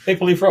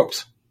Maple Leaf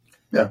Ropes.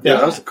 Yeah,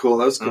 that was cool.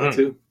 That was cool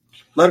too.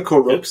 A lot of cool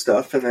rope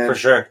stuff, and then For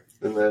sure.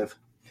 and the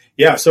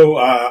Yeah, so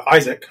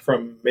Isaac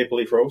from Maple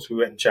Leaf Ropes, we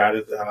went and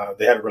chatted.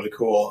 They had a really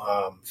cool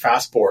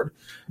fast board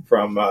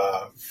from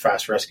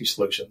Fast Rescue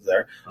Solutions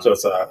there. So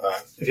it's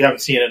if you haven't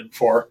seen it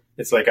before,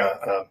 it's like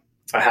a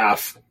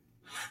half.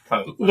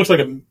 Looks like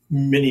a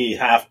mini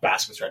half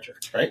basket stretcher,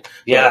 right?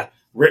 Yeah.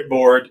 RIT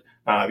board. You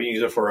can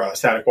use it for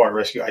static water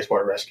rescue, ice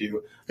water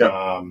rescue,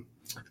 and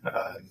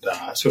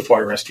swift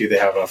water rescue. They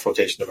have a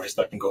flotation device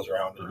that goes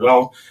around as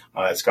well.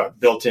 It's got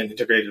built-in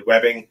integrated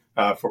webbing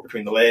for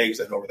between the legs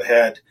and over the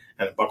head,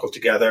 and it buckles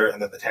together.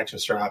 And then the tension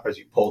strap, as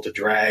you pull to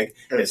drag,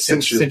 And it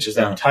cinches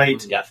down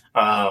tight. Yeah.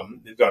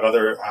 They've got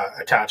other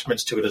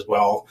attachments to it as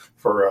well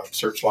for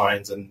search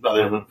lines and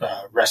other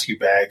rescue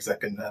bags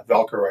that can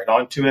Velcro right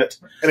onto it.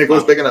 And it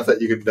goes big enough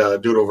that you could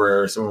do it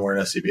over someone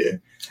wearing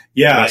SCBA.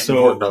 Yeah, Right, so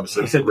important,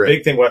 obviously. it's a Right.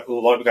 big thing. What a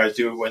lot of guys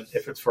do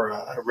if it's for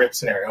a RIT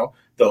scenario,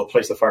 they'll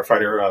place the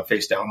firefighter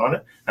face down on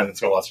it, and it's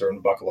going to let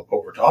them buckle up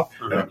over top,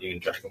 and you can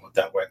drag them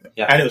that way.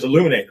 Yeah. And it was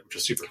illuminated, which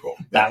was super cool.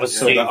 That was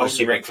So that super, was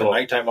super great for cool.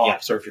 nighttime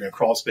ops, or if you're in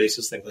crawl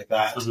spaces, things like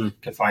that,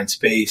 confined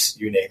space,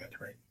 you name it,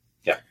 right?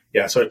 Yeah.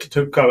 Yeah, so I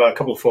took a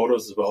couple of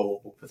photos as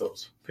well. We'll put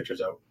those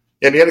pictures out.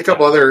 Yeah, and you had a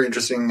couple other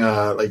interesting,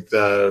 like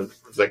a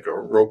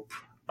rope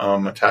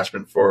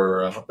attachment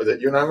for, was it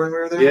you and I when we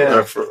were there?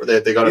 Yeah.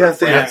 They got it yeah,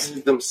 from France.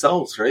 they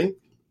themselves, right?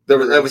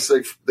 That was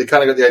like, they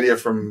kind of got the idea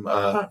from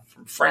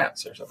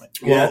France or something.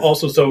 Well,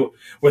 also, so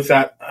with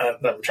that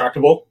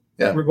retractable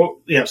Yeah.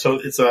 remote, so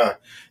it's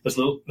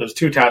there's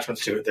 2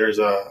 attachments to it. There's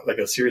like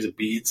a series of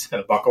beads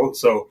and a buckle.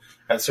 So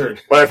at certain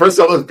When I first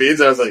saw those beads,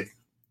 I was like,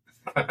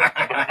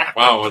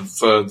 wow, it's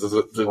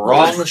the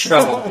Wrong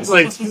show. It's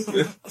like,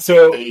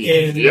 so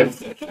Yeah.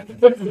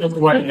 remember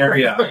what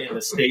area in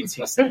the States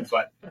he said,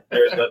 but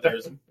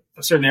there's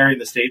a certain area in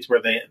the States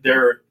where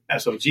they're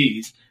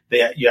SOGs.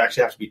 You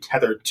actually have to be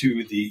tethered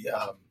to the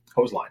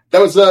hose line.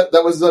 that was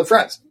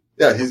France.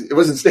 Yeah, it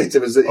was in States.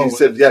 It was, he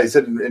said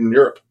in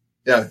Europe.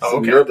 Yeah, so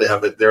in Europe they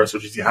have it there, so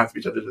you have to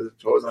be tethered to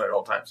the hose line at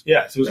all times.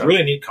 Yeah, so it's a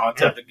really neat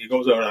concept. It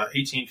goes out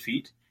 18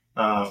 feet.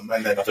 And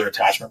then other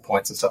attachment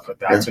points and stuff like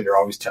that. Yeah. So you're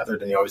always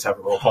tethered, and you always have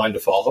a rope line to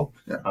follow.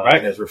 Yeah. Right,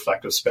 and there's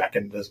reflective spec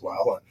in it as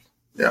well.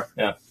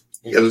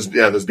 Those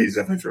beads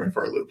definitely threw me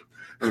for a loop.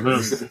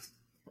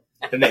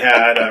 And they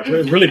had a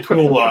really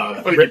cool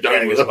RIT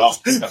bag as well.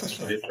 That was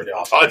pretty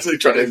awesome. Honestly,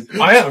 trying to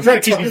I'm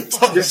trying to keep you.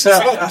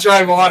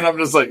 drive on. I'm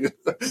just like,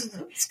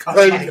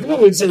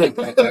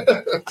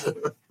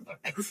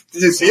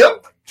 did you see him?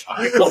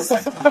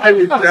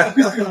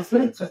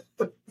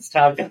 It's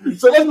time.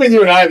 So it must be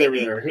you and I that were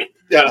there.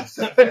 Yeah.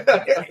 All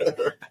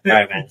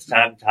right, man. It's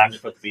time to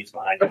put the beats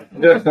behind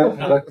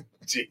you.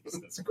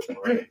 Jesus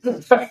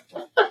Christ.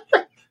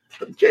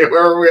 Okay,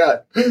 where are we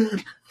at?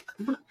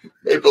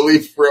 Maple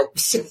Leaf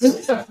Ropes.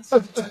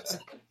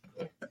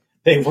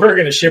 They were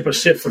going to ship a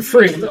ship for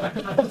free.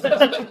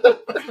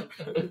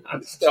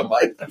 Still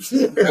might.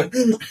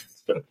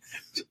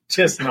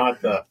 Just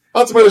not the.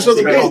 That's why the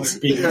show's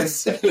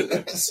beads.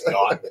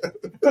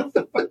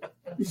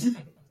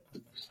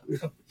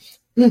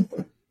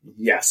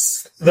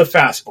 Yes, the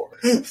fast board.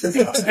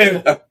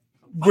 And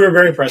we were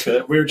very impressed with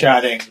it. We were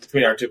chatting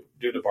between our two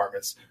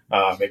departments,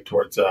 maybe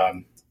towards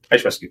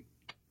ice rescue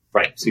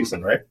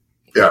season, right?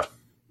 Yeah.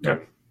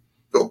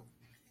 Cool.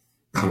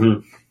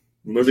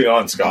 Moving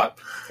on, Scott.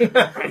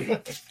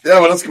 Yeah,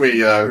 what else can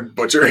we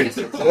butcher? We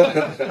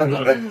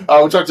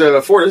talked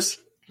to Fortis.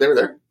 They were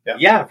there.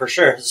 Yeah, for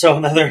sure. So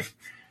another,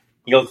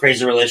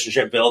 crazy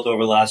relationship built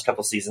over the last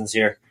couple seasons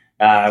here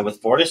with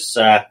Fortis.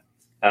 Just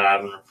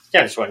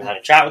went and had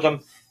a chat with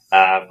them.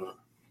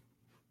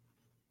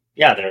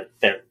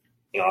 They're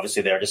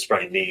obviously they're just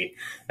spreading the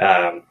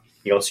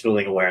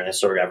schooling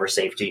awareness or ever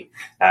safety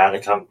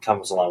that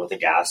comes along with the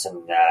gas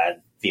and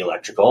the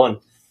electrical.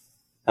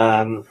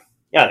 And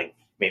I think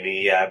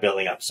maybe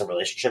building up some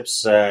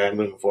relationships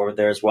moving forward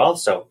there as well.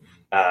 So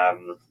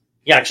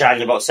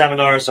chatting about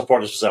seminars. So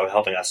Fortis was out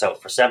helping us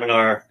out for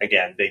seminar.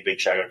 Again, big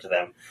shout out to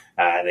them.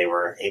 They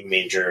were a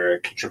major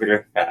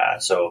contributor.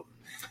 So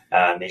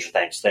major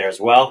thanks there as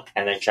well.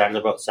 And then chatted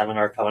about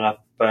seminar coming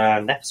up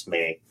next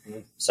May.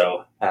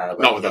 So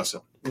Not with us,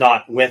 though.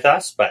 Not with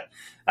us, but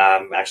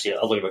actually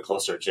a little bit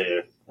closer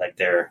to like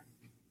their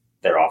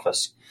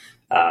office.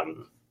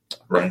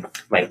 Right.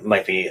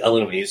 Might be a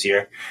little bit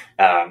easier.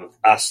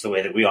 Us, the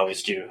way that we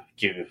always do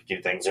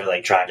things, are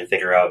like trying to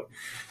figure out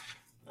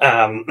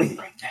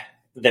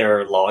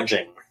their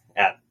lodging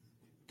at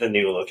the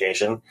new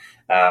location.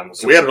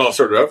 So we had it all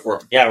sorted out for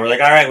them. Yeah, we're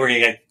like, all right, we're gonna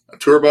get A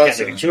tour bus.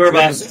 a tour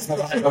bus.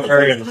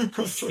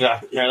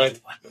 They're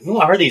like, who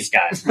are these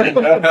guys?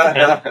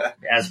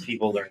 As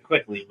people learn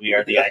quickly, we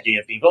are the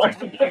idea people.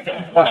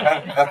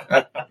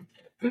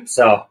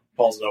 So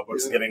Paul's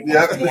notebook's getting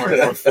Yeah. more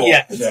and more full.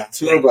 Yeah.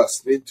 Tour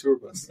bus. Need tour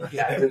bus.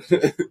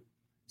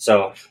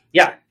 So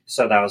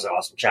that was an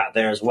awesome chat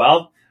there as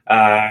well.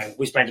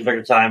 We spent a bit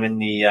of time in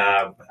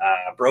the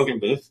Brogan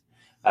booth.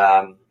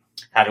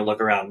 Had a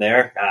look around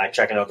there,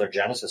 checking out their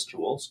Genesis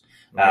tools.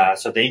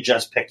 So they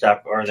just picked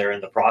up, or they're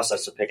in the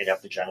process of picking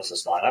up the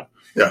Genesis lineup.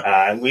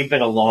 Yeah. And we've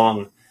been a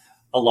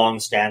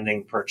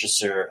long-standing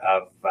purchaser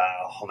of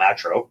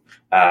Homatro,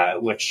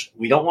 which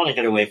we don't want to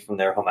get away from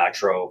their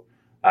Homatro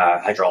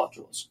hydraulic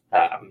tools.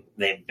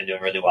 They've been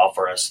doing really well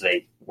for us.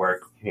 We're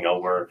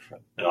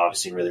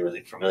obviously really,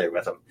 really familiar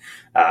with them.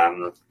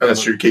 And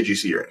that's through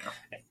KGC right now.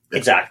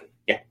 Exactly.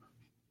 Yeah.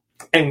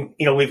 And,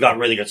 we've got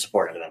really good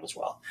support out of them as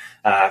well.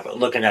 But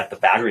looking at the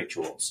battery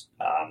tools,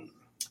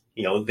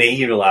 they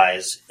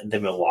utilize the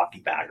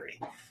Milwaukee battery,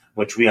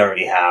 which we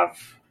already have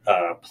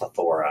a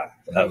plethora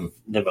of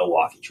the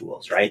Milwaukee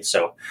tools, right?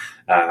 So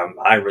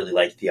I really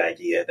like the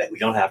idea that we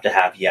don't have to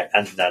have yet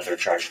another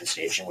charging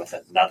station with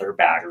another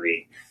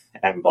battery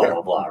and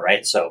blah, blah,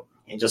 right? So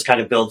it just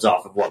kind of builds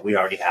off of what we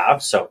already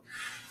have. So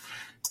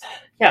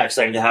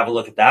excited to have a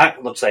look at that.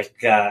 It looks like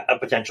a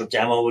potential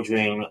demo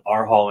between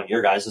our hall and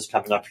your guys is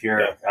coming up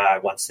here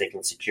once they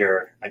can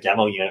secure a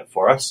demo unit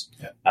for us.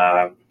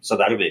 So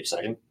that'll be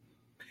exciting.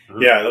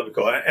 Yeah, that'll be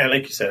cool. And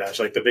like you said, Ash,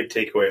 like the big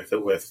takeaway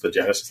with the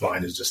Genesis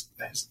line is just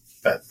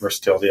that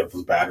versatility of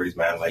those batteries,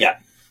 man. Like,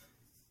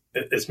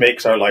 it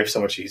makes our life so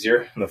much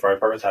easier in the fire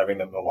department having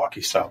the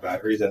Milwaukee style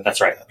batteries, and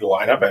that's right. The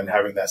lineup, and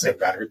having that same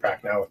battery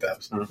pack now with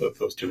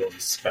those tools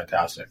is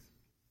fantastic.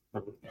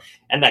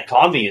 And that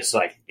combi is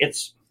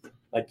it's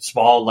like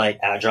small, like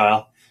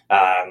agile.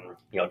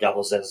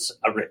 Doubles as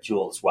a RIT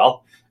tool as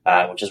well,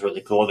 which is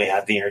really cool. They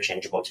have the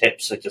interchangeable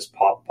tips that just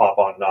pop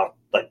on and off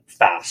like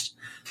fast.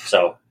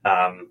 So,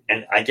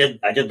 and I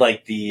did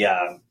like the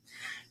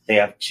they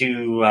have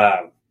two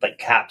like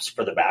caps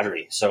for the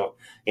battery. So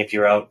if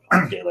you're out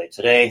on a day like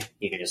today,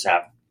 you can just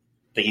have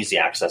the easy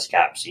access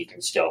cap, so you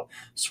can still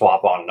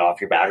swap on and off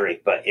your battery.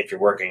 But if you're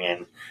working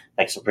in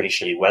like some pretty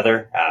shitty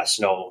weather,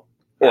 snow,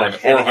 or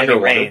heavy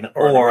rain,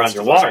 or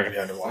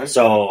underwater.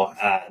 So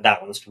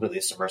that one's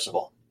completely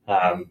submersible.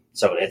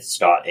 So it's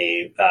got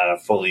a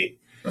fully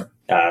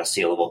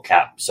sealable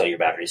cap, so your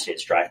battery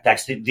stays dry.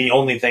 That's the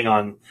only thing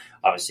on,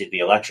 obviously, the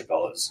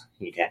electrical is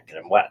you can't get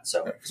them wet.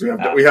 So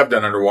we have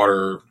done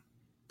underwater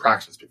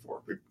practice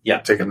before. We've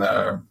taken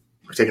the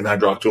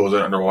hydraulic tools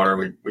out underwater.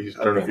 We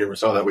I don't know if you ever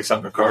saw that. We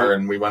sunk a car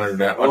and we went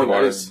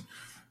underwater. Nice.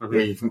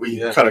 We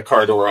cut a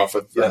car door off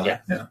with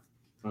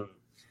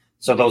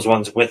So those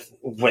ones with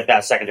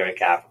that secondary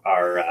cap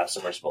are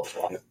submersible as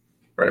well.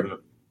 Right.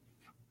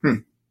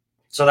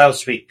 So that was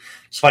sweet.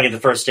 It's funny, the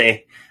first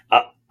day,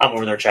 I'm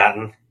over there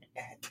chatting,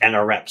 and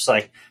our rep's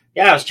like,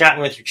 I was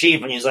chatting with your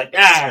chief, and he's like,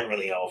 I don't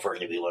really know if we're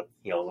going to be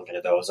looking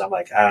at those. I'm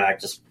like,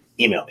 just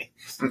email me.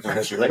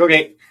 And she's like,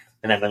 okay.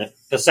 And then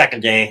the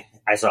second day,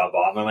 I saw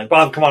Bob, and I'm like,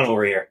 Bob, come on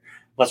over here.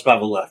 Let's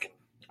have a look. And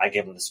I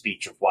give him the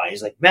speech of why.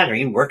 He's like, man, are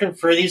you working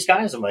for these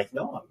guys? I'm like,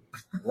 no,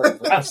 I'm working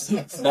for us. He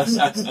was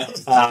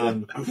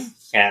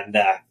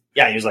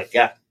like,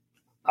 I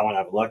want to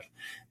have a look.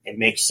 It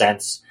makes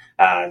sense.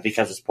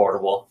 Because it's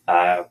portable,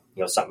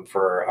 something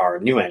for our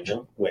new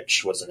engine,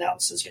 which was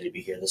announced is going to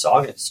be here this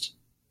August.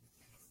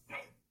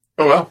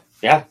 Oh, wow.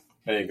 Yeah.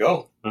 There you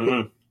go.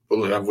 Mm-hmm.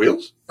 Will it have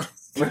wheels?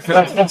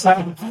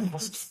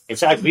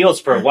 It's had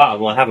wheels for a while.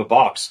 We'll have a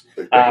box.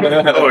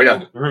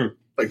 Mm-hmm.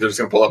 Like they're just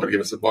going to pull up and give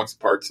us a box of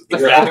parts.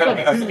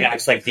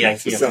 It's like the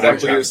IKEA.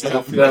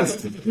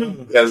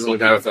 There's a little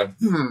guy with a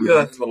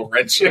little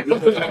wrench. Like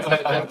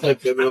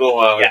a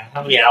little,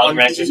 how many Allen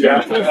wrenches?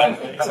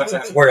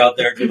 We're out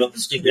there doing the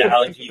stupid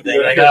Allen key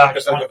thing. Like, I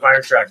just want a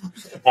fire truck.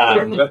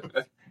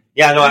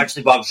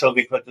 Actually, Bob showed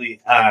me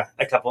quickly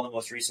a couple of the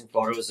most recent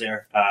photos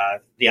there.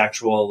 The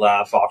actual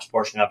box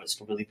portion of it's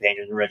completely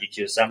painted and ready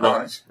to assemble.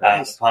 Nice.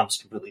 The pump's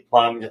completely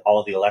plumbed. All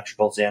of the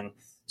electrical's in.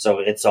 So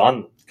it's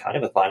on kind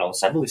of the final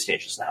assembly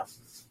stages now.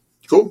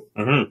 Cool.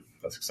 Mm-hmm.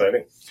 That's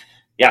exciting.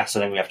 Yeah, so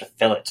then we have to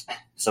fill it.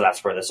 So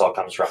that's where this all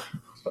comes from.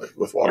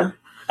 With water?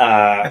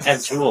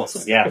 And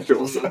tools. Yeah.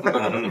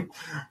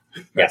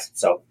 Yes.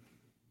 So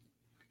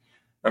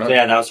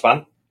yeah, that was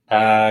fun.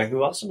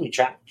 Who else did we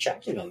chat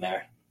to in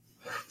there?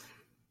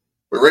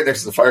 We're right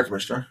next to the fire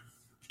commissioner.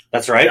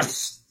 That's right.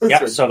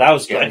 Yeah. So that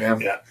was good.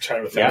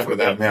 Chatting with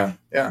them.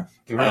 Yeah.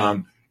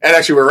 Mhm. And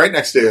actually, we're right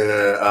next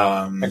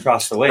to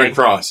Across the way. Red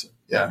Cross.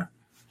 Yeah.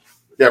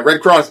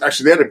 Red Cross.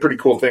 Actually, they had a pretty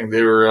cool thing.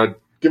 They were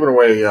giving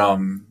away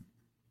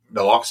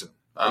naloxone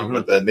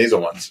with the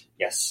nasal ones.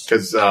 Yes.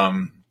 Because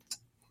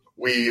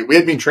we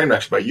had been trained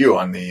actually by you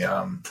on the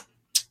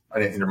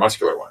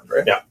intermuscular one,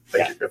 right? Yeah.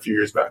 Thank you. A few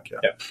years back.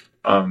 Yeah.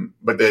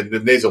 But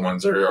the nasal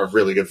ones are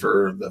really good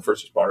for the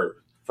first responder.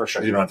 For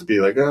sure. You don't have to be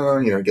like,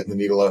 getting the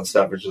needle out and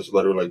stuff. It's just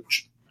literally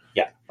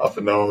up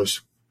the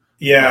nose.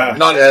 Yeah.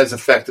 Not as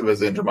effective as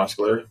the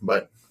intramuscular,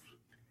 but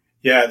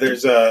yeah,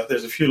 there's a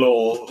few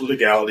little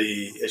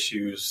legality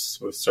issues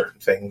with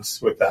certain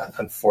things with that.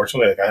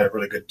 Unfortunately, I had a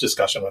really good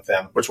discussion with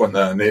them. which one?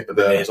 The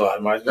Nasal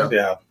atomizers,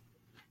 yeah.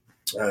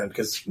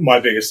 Because my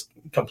biggest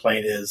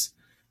complaint is,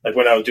 like,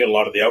 when I was doing a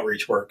lot of the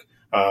outreach work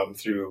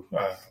through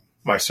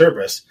my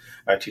service,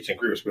 teaching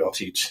groups, we all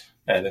teach,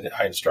 and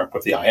I instruct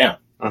with the IM.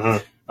 Uh-huh.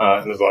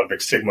 And there's a lot of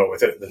big stigma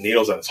with it. The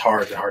needles, and it's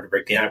hard to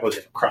break the ankles.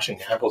 You're crushing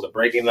the ankles and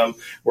breaking them,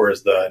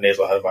 whereas the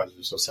nasal atomizers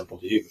are so simple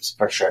to use.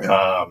 For sure.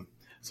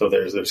 So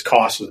there's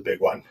cost is a big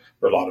one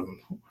for a lot of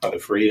them, either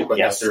free, but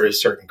there is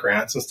certain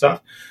grants and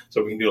stuff.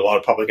 So we can do a lot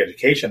of public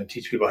education and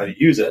teach people how to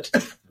use it.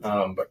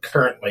 But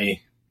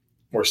currently,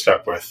 we're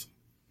stuck with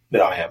the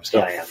IM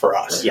stuff for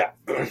us. Yeah.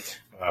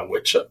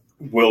 Which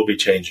will be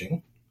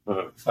changing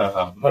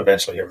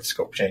eventually here with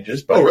scope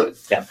changes. But, really?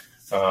 Yeah.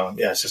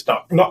 It's just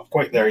not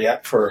quite there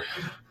yet for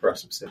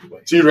us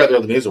specifically. So you'd rather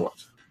have the nasal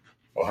ones?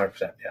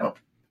 100%, yeah. Oh.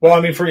 Well, I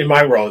mean, in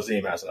my world, as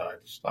EMS,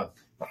 I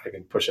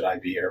can push it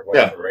IV or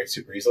whatever, right,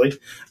 super easily.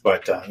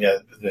 But,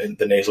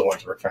 the nasal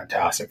ones work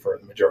fantastic for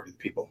the majority of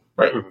the people.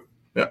 Right. Mm-hmm.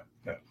 Yeah.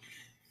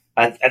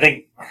 I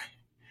think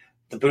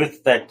the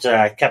booth that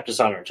kept us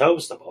on our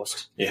toes the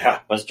most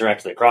was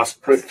directly across.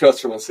 Right across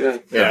from us,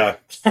 Yeah.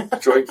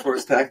 Joint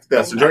Force Tactical.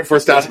 Yeah, so Joint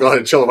Force Tactical out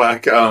in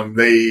Chilliwack,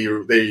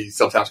 they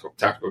sell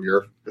tactical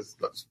gear, because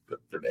that's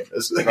what their name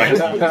is.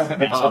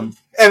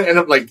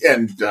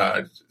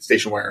 and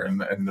station wear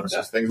and those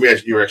sorts of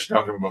things. You were actually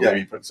talking about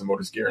maybe putting some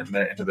Modus gear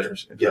into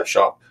their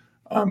shop.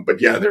 But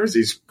there was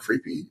these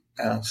creepy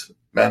ass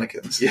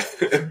mannequins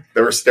that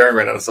were staring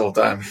right at us the whole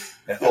time.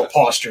 All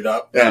postured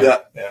up.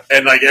 Yeah.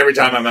 And like every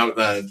time I'm out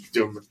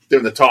doing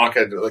the talk,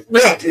 I'd like,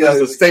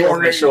 this thing over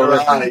my shoulder.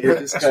 You're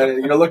just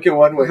you're looking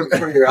one way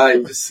before your eye.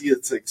 You just see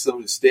it's like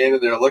somebody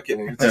standing there looking,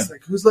 and you're just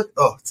like, who's looking?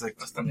 Oh, it's like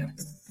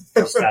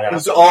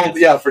it's all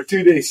for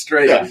 2 days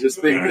straight. You just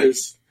think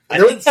there's. I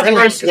think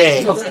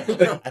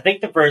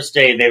the first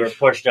day they were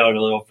pushed out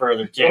a little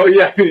further too. Oh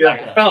yeah.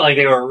 I felt like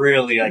they were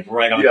really like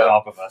right on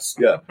top of us.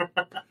 Yeah.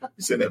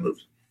 You seen that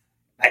movie?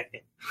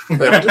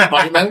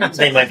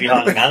 They might be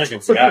haunted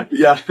mannequins.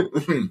 Yeah.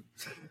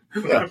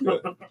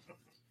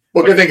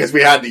 Well, good thing is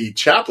we had the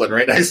chaplain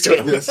right next to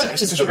him. To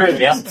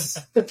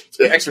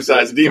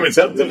exercise the demons.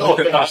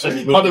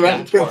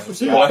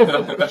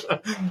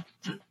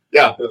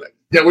 Yeah,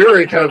 we were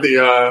in kind of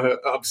the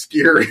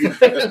obscure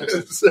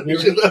section.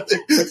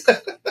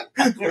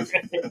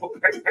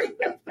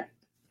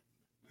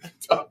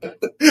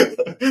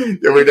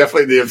 We're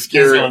definitely the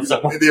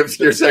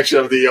obscure section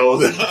of the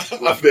old of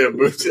the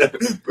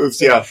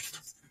booths. Yeah.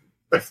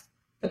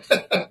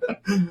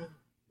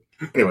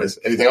 Anyways,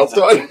 anything else,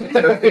 Todd?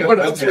 What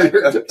else?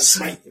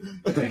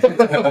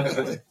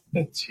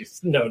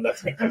 Jeez, no,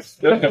 nothing.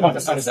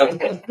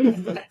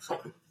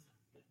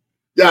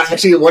 Yeah,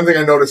 actually, one thing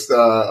I noticed,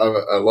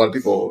 a lot of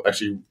people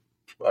actually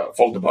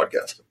followed the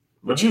podcast,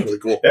 which is really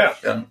cool. Yeah.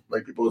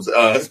 Like people,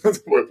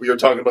 we were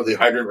talking about the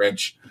hydrant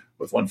wrench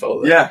with one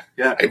fellow. Yeah.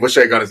 I wish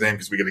I got his name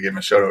because we got to give him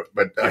a shout out.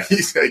 But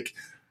he's like,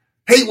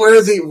 "Hey, where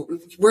is he?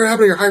 Where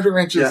happened to your hydrant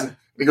wrenches?" Yeah. And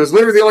he goes,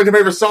 "Literally, the only time I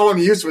ever saw one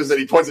used was that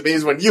he points at me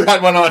is when you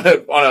had one on a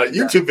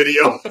YouTube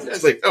video." I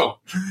was like, "Oh."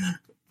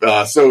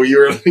 So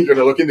you're going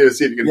to look into it,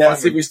 see if you can find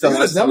see if we still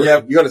have his number.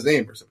 Yeah, you got his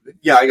name or something.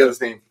 Yeah, I got his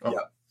name. Oh.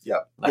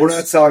 Yeah. Nice. We're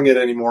not selling it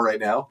anymore right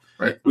now.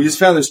 Right. We just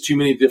found there's too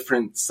many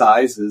different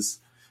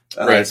sizes,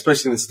 Right.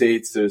 especially in the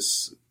States.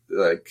 There's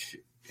like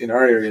in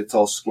our area, it's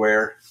all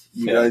square.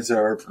 You guys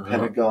are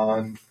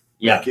Pentagon,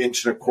 like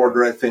inch and a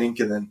quarter, I think,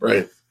 and then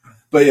Right.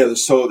 But yeah,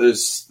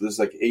 there's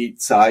like 8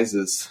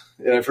 sizes,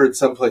 and I've heard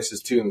some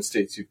places too in the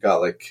States you've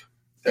got like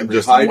every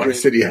Just hydrant. one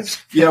city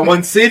has. Yeah,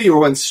 one city or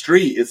one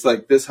street. It's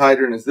like this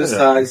hydrant is this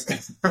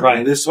size,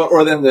 Right. This one,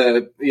 or then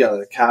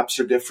the caps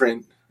are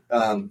different.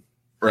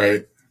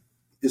 Right.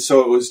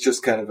 So it was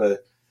just kind of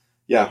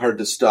hard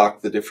to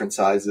stock the different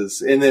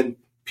sizes, and then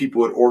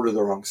people would order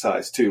the wrong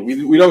size too.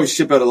 We'd always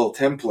ship out a little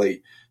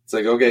template. It's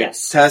like, okay,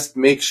 test,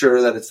 make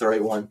sure that it's the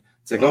right one.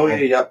 It's like,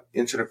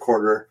 inch and a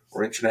quarter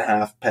or inch and a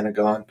half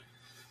Pentagon.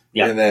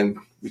 Yeah. And then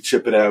we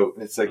ship it out,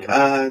 and it's like,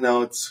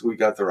 no, we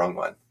got the wrong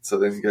one. So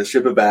then you got to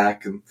ship it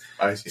back, and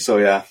I see. So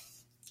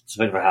it's a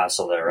bit of a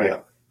hassle there, right? Yeah.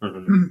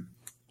 Mm-hmm.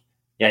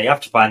 Yeah, you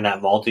have to find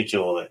that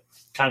multi-tool that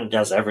kind of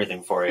does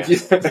everything for you.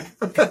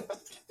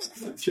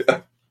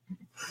 Yeah.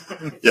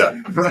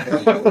 Yeah.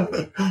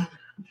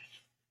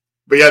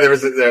 But yeah, there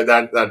was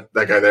that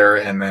guy there,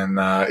 and then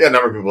a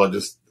number of people have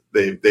just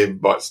they've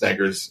bought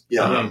snaggers,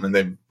 and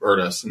they've heard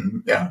us,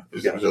 and it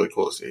was really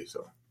cool to see.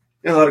 So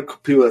a lot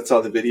of people that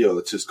saw the video,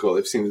 that's just cool.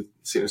 They've seen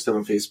our stuff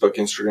on Facebook,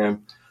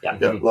 Instagram. Yeah.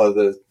 A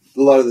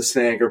lot of the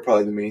snag are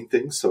probably the main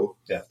thing. So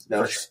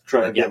now it's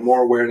trying to get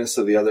more awareness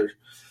of the other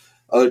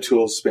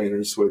tools,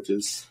 spanners,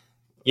 switches,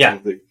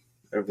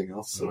 everything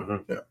else.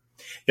 So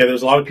Yeah,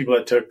 there's a lot of people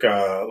that took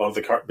a lot of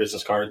the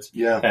business cards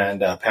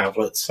and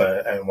pamphlets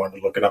and wanted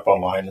to look it up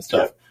online and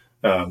stuff.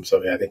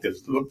 So I think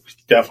there's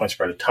definitely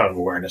spread a ton of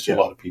awareness to a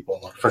lot of people.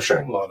 For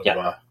sure. A lot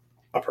of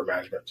upper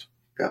management.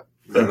 Yeah,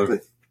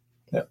 definitely.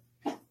 Yeah.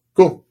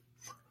 Cool.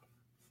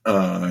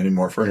 Any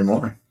more?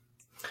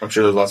 I'm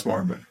sure there's lots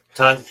more, but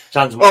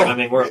tons more. I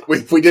mean,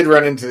 we did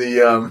run into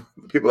the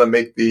people that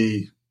make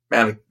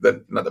not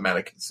the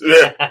mannequins,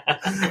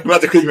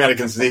 not the creepy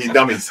mannequins, the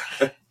dummies,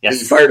 the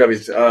fire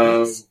dummies.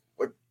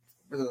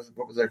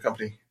 What was their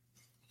company?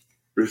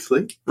 Ruth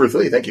Lee,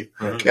 thank you.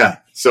 Mm-hmm. Yeah.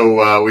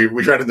 So we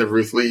ran into the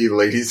Ruth Lee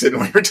ladies,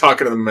 and we were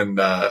talking to them, and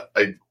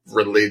I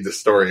relayed the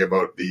story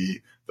about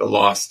the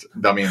lost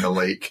dummy in the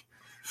lake.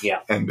 Yeah.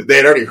 And they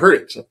had already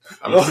heard it.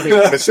 I'm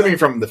assuming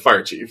from the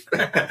fire chief,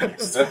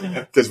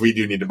 because we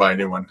do need to buy a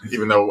new one.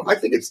 Even though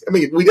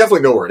we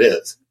definitely know where it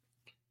is.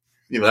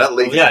 That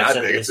lake is not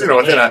big. It's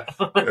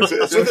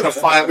within a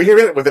 5. We hear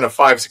it within a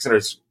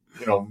 500-600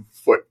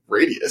 foot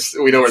radius.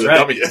 We know where the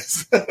dummy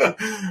is.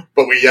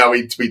 But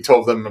we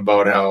told them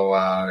about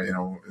how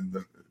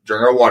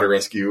during our water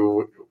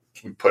rescue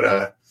we put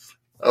a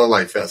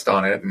life vest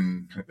on it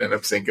and ended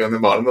up sinking on the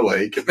bottom of the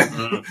lake.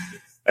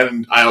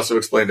 And I also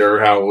explained to her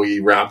how we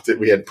wrapped it.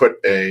 We had put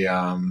a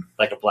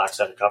like a black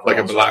set of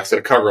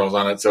coveralls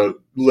on it, so it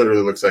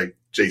literally looks like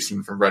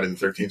Jason from Friday the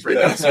 13th right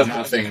now. So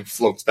nothing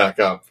floats back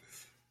up.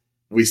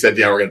 We said,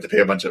 we're going to have to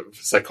pay a bunch of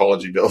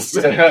psychology bills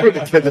for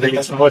the kid that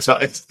gets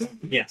traumatized.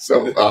 Yeah.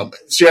 So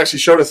she actually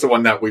showed us the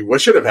one that we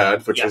should have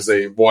had, which was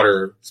a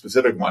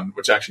water-specific one,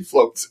 which actually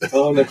floats.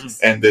 Oh, nice.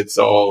 And it's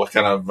all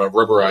kind of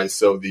rubberized,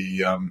 so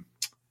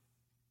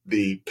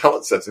the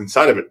pellets that's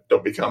inside of it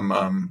don't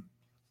become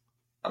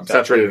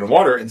saturated in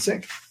water and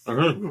sink.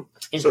 Mm-hmm.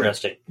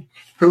 Interesting. So,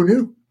 who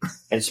knew?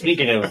 And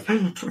speaking of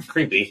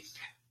creepy,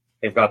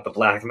 they've got the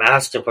black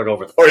mask to put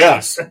over the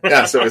face.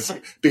 Yeah. So it's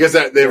because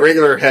the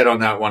regular head on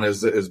that one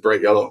is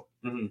bright yellow,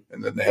 and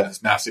then they have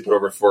this mask they put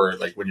over for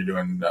like when you're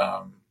doing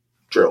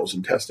drills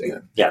and testing.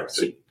 And drills.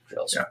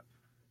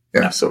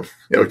 Yeah. So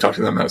we talked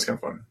to them. That was kind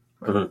of fun.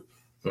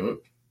 Mm-hmm. Mm-hmm.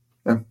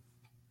 Yeah.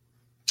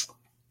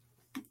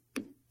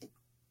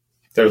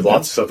 There was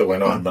lots of stuff that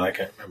went on, but I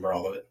can't remember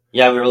all of it.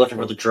 Yeah, we were looking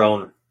for the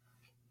drone.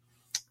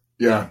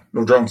 Yeah,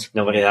 no drones.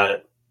 Nobody had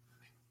it.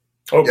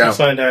 Oh,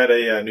 Signed had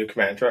a new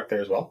command truck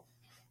there as well.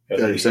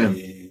 Yeah, you're saying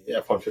the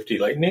F-150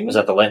 Lightning. Was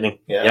that the Lightning?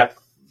 Yeah. Yeah,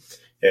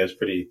 it was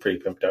pretty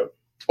pimped out.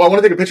 Well, I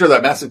want to take a picture of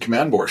that massive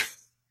command board.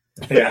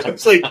 Yeah.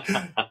 It's like,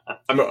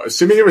 I'm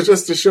assuming it was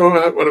just to show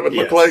what it would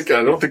look like.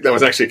 I don't think that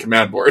was actually a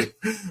command board,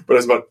 but it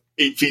was about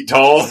 8 feet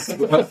tall.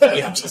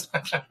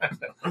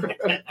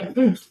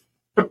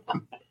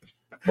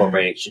 Or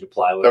right, sheet of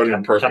plywood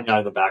coming out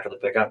of the back of the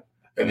pickup.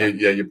 And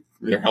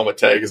your helmet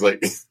tag is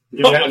like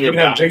you can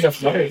have big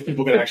enough numbers,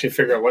 people can actually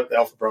figure out what the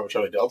Alpha Bravo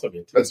Charlie Delta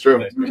means. That's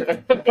true.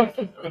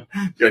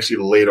 You actually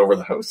laid over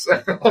the house.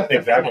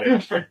 Exactly.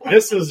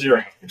 This is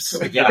your house.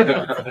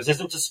 Yeah. This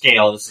isn't to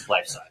scale, this is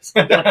life size.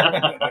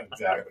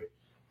 Exactly.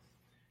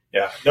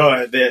 Yeah.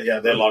 No, they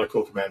had a lot of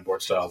cool command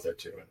board styles there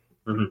too.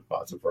 And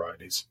lots of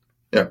varieties.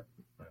 Yeah.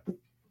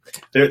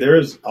 There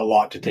is a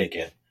lot to take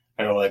in.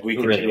 I know, like, we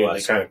continually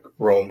really kind of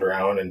roamed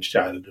around and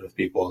chatted with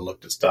people and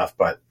looked at stuff,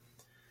 but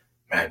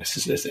man, this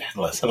is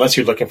endless. Unless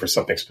you're looking for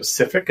something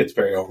specific, it's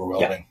very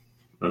overwhelming.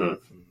 Yeah.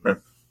 Mm-hmm. Right.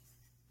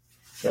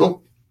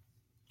 Cool.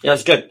 Yeah,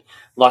 it's good.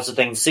 Lots of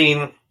things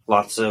seen,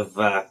 lots of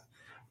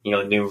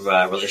new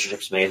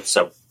relationships made.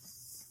 So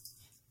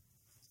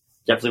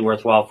definitely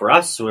worthwhile for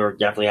us. So we were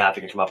definitely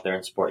happy to come up there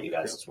and support you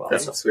guys as well.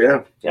 So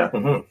yeah.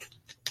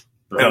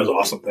 Mm-hmm. That was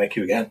awesome. Thank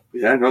you again.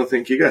 Yeah, no,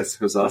 thank you guys.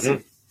 It was awesome.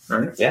 Mm-hmm. All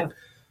right. Yeah.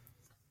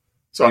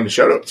 So on to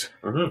shoutouts.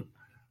 Mm-hmm.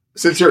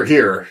 Since you're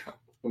here,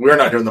 we're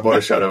not doing the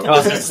bonus shoutout.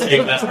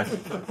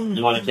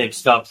 You want to take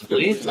stops,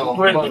 please?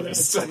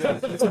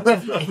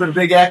 Put a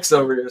big X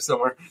over here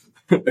somewhere.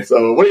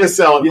 So what are you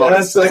selling?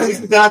 Yes,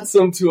 we've got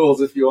some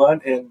tools if you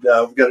want, and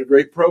we've got a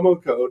great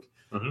promo code,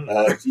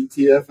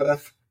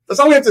 GTFF. That's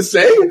all we have to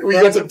say? We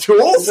got some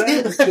tools?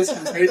 Just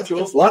some great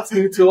tools. Lots of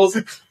new tools.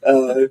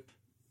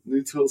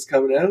 New tools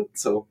coming out.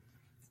 So,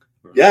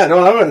 I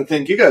want to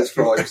thank you guys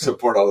for all your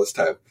support all this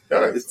time.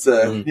 It's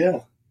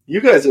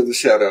you guys are the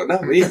shout out,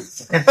 not me.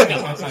 Shout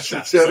out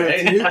to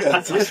you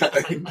guys.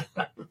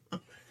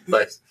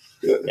 Nice.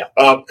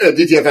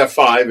 DTFF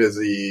 5 is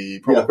the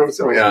promo code.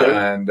 So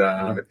and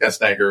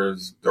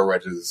S-Snaggers, door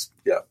wedges,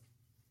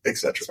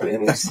 etc.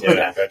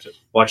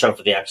 Watch out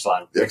for the X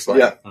line. The X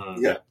line.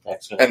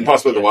 And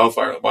possibly the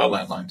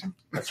wildland line too.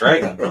 That's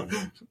right.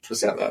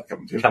 Just have that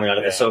coming too. Coming out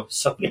of the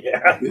Soviet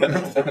era.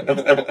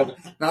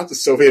 Not the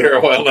Soviet era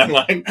wildland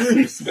line.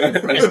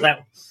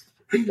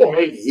 Well,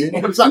 maybe.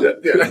 It's not, yeah.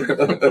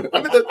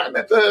 I'm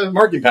at the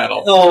marking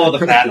panel. Oh,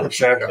 the panel,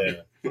 sure.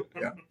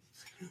 Yeah.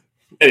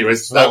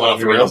 Anyways, It's no that went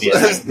off longer the going to be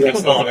rails.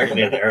 it's no longer going to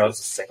be an arrow, it's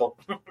a sickle.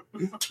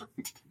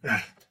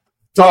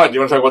 Todd, do you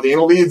want to talk about the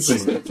anal leads?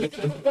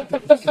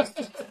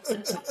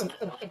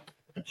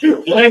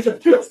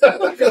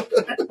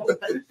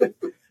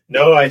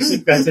 No, I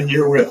think that's in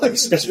your will. Todd,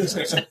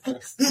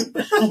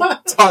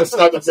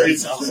 stop the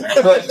phrase.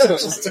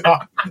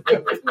 Stop.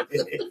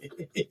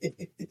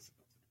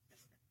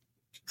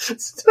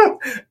 Stop.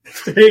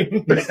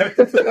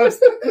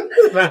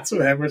 That's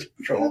what hemorrhage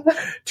control.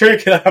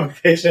 Tourniquet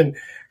application,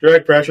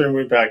 direct pressure, and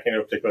wound packing in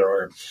a particular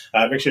order.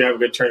 Make sure you have a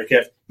good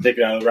tourniquet. Take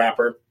it out of the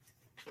wrapper.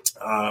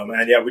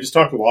 And yeah, we just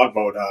talked a lot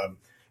about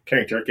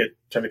carrying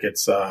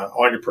tourniquets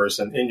on your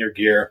person, in your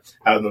gear,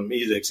 having them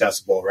easily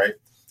accessible, right?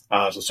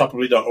 So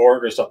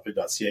stopthebleed.org or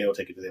stopthebleed.ca will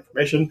take you to the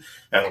information.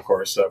 And of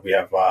course, we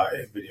have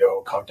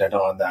video content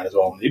on that as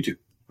well on YouTube.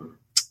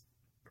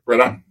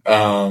 Right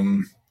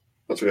on.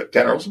 What's we got?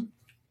 Tanner Olsen?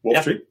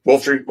 Wolf Street.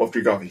 Wolf Tree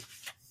Coffee.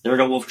 There we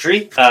go, Wolf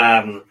Tree.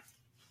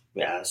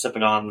 Yeah,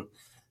 sipping on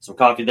some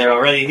coffee there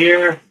already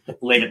here,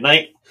 late at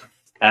night.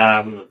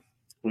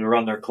 We were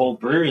on their cold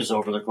brews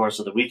over the course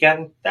of the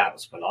weekend. That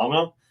was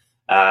phenomenal.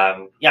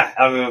 Yeah,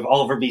 out of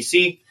Oliver,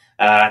 BC,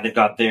 they've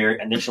got their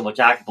initial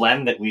attack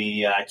blend that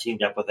we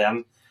teamed up with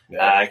them.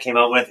 Came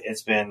out with.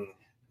 It's been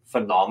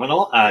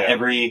phenomenal.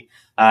 Every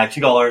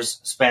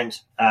 $2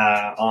 spent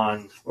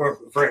for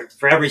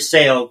every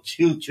sale,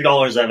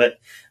 $2 of it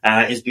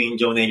is being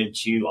donated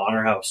to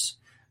Honor House.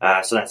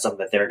 So that's something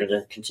that they're going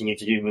to continue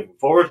to do moving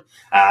forward.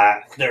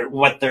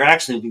 What they're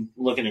actually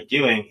looking at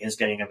doing is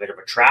getting a bit of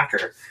a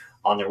tracker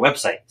on their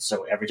website.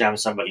 So every time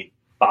somebody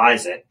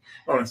buys it,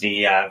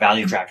 the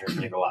value tracker is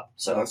going to go up.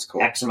 So that's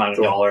cool. X amount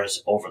of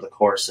dollars over the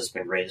course has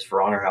been raised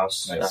for Honor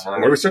House. Nice.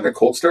 What are we starting a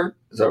cold start?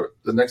 Is that what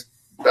the next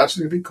batch is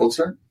going to be? Cold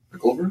start? A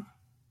cold brew?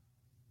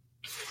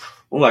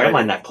 Oh, I don't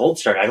mind that cold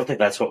start. I don't think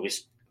that's what we...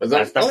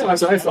 That's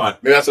what I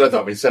thought. Maybe that's what I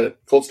thought. We said it.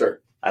 Cold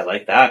start. I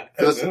like that.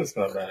 That's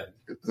not bad.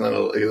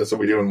 That's what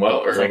we're doing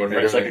well. Or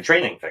It's like a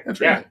training thing.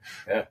 Yeah.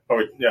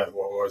 Oh, yeah.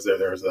 What was there?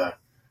 There was a...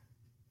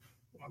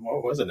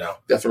 What was it now?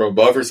 Death from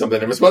above or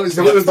something. It was bombers.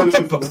 It was about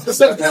the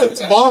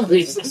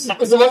bombers.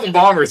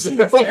 The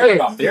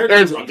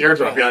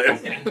airdrop.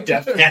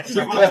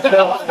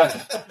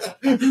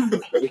 Yeah.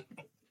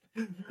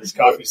 This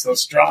coffee's so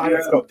strong.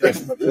 Let's go.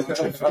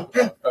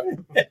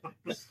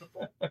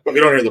 But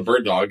we don't hear the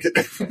bird dog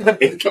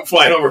come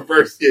flying over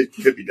first. It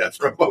could be death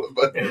from above.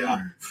 But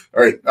Yeah.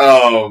 All right.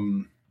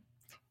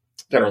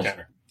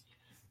 Tanner.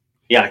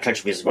 Yeah,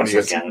 country music What do you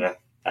versus Canada.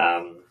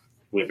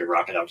 We've been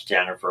rocking out to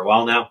Tanner for a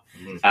while now.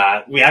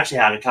 We actually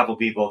had a couple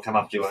people come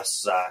up to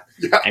us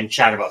and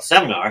chat about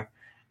seminar,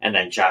 and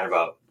then chat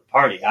about the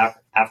party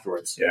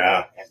afterwards.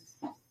 Yeah. And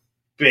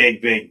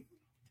big,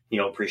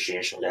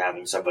 appreciation to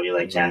having somebody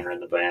like Tanner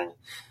in the band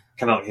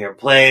come out here and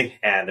play.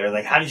 And they're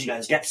like, "How did you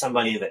guys get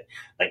somebody that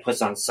like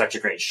puts on such a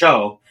great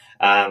show?"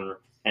 And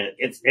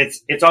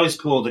it's always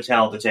cool to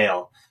tell the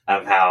tale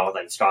of how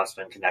like Scott's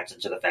been connected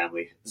to the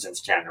family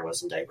since Tanner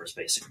was in diapers,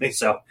 basically.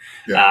 So,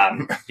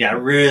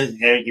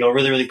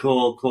 really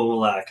cool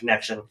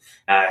connection.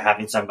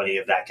 Having somebody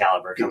of that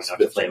caliber coming out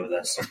to play with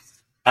us.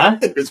 Huh?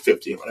 It was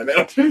 15 when I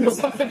met him.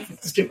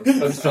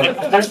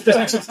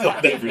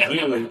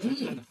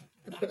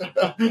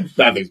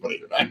 That thing's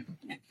believe it or not.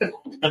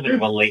 A bit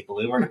of a late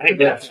bloomer.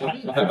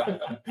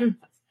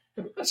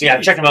 So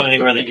yeah, check them out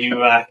anywhere that you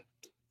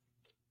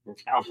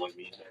download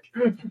music.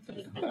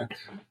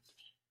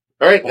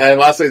 All right, and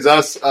lastly, it's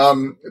us.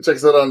 Check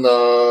us out on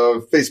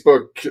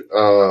Facebook.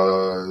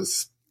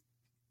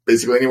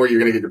 Basically, anywhere you're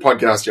going to get your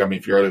podcast. I mean,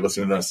 if you're already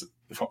listening to us,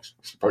 you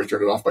should probably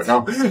turn it off by now.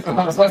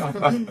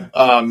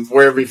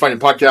 Wherever you find your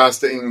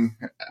podcasting,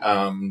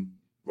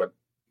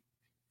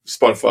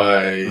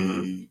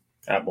 Spotify,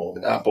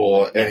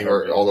 Apple,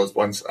 anywhere, all those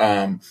ones.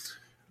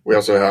 We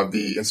also have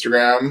the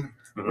Instagram,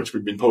 which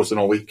we've been posting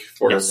all week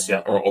or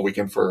all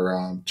weekend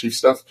for Chief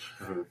stuff.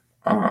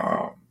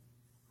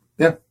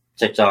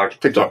 TikTok,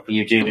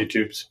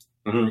 YouTube's.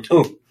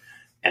 Ooh,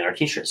 and our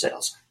t-shirt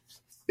sales.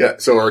 Yeah,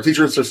 so our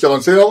t-shirts are still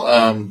on sale.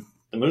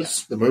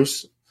 The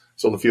Moose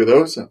Sold a few of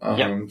those.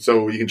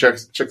 So you can check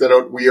that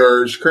out. We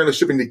are currently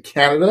shipping to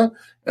Canada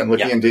and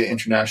looking into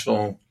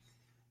international.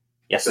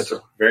 Yes.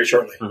 Very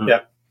shortly.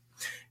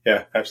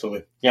 Yeah,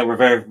 absolutely. Yeah, we're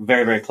very,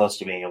 very, very close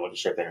to being able to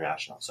ship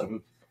international.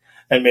 So,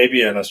 and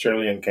maybe an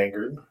Australian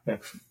kangaroo. Yeah.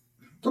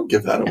 Don't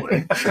give that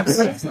away.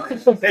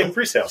 Hey,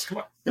 pre-sales, come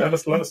on. Let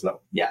us know.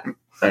 Yeah.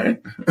 All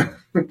right.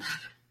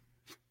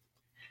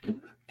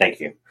 Thank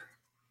you.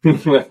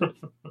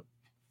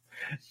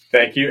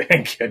 Thank you,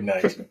 and good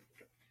night.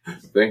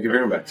 Thank you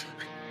very much.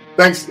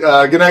 Thanks.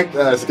 Good night.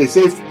 Stay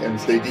safe and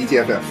stay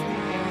DTFF.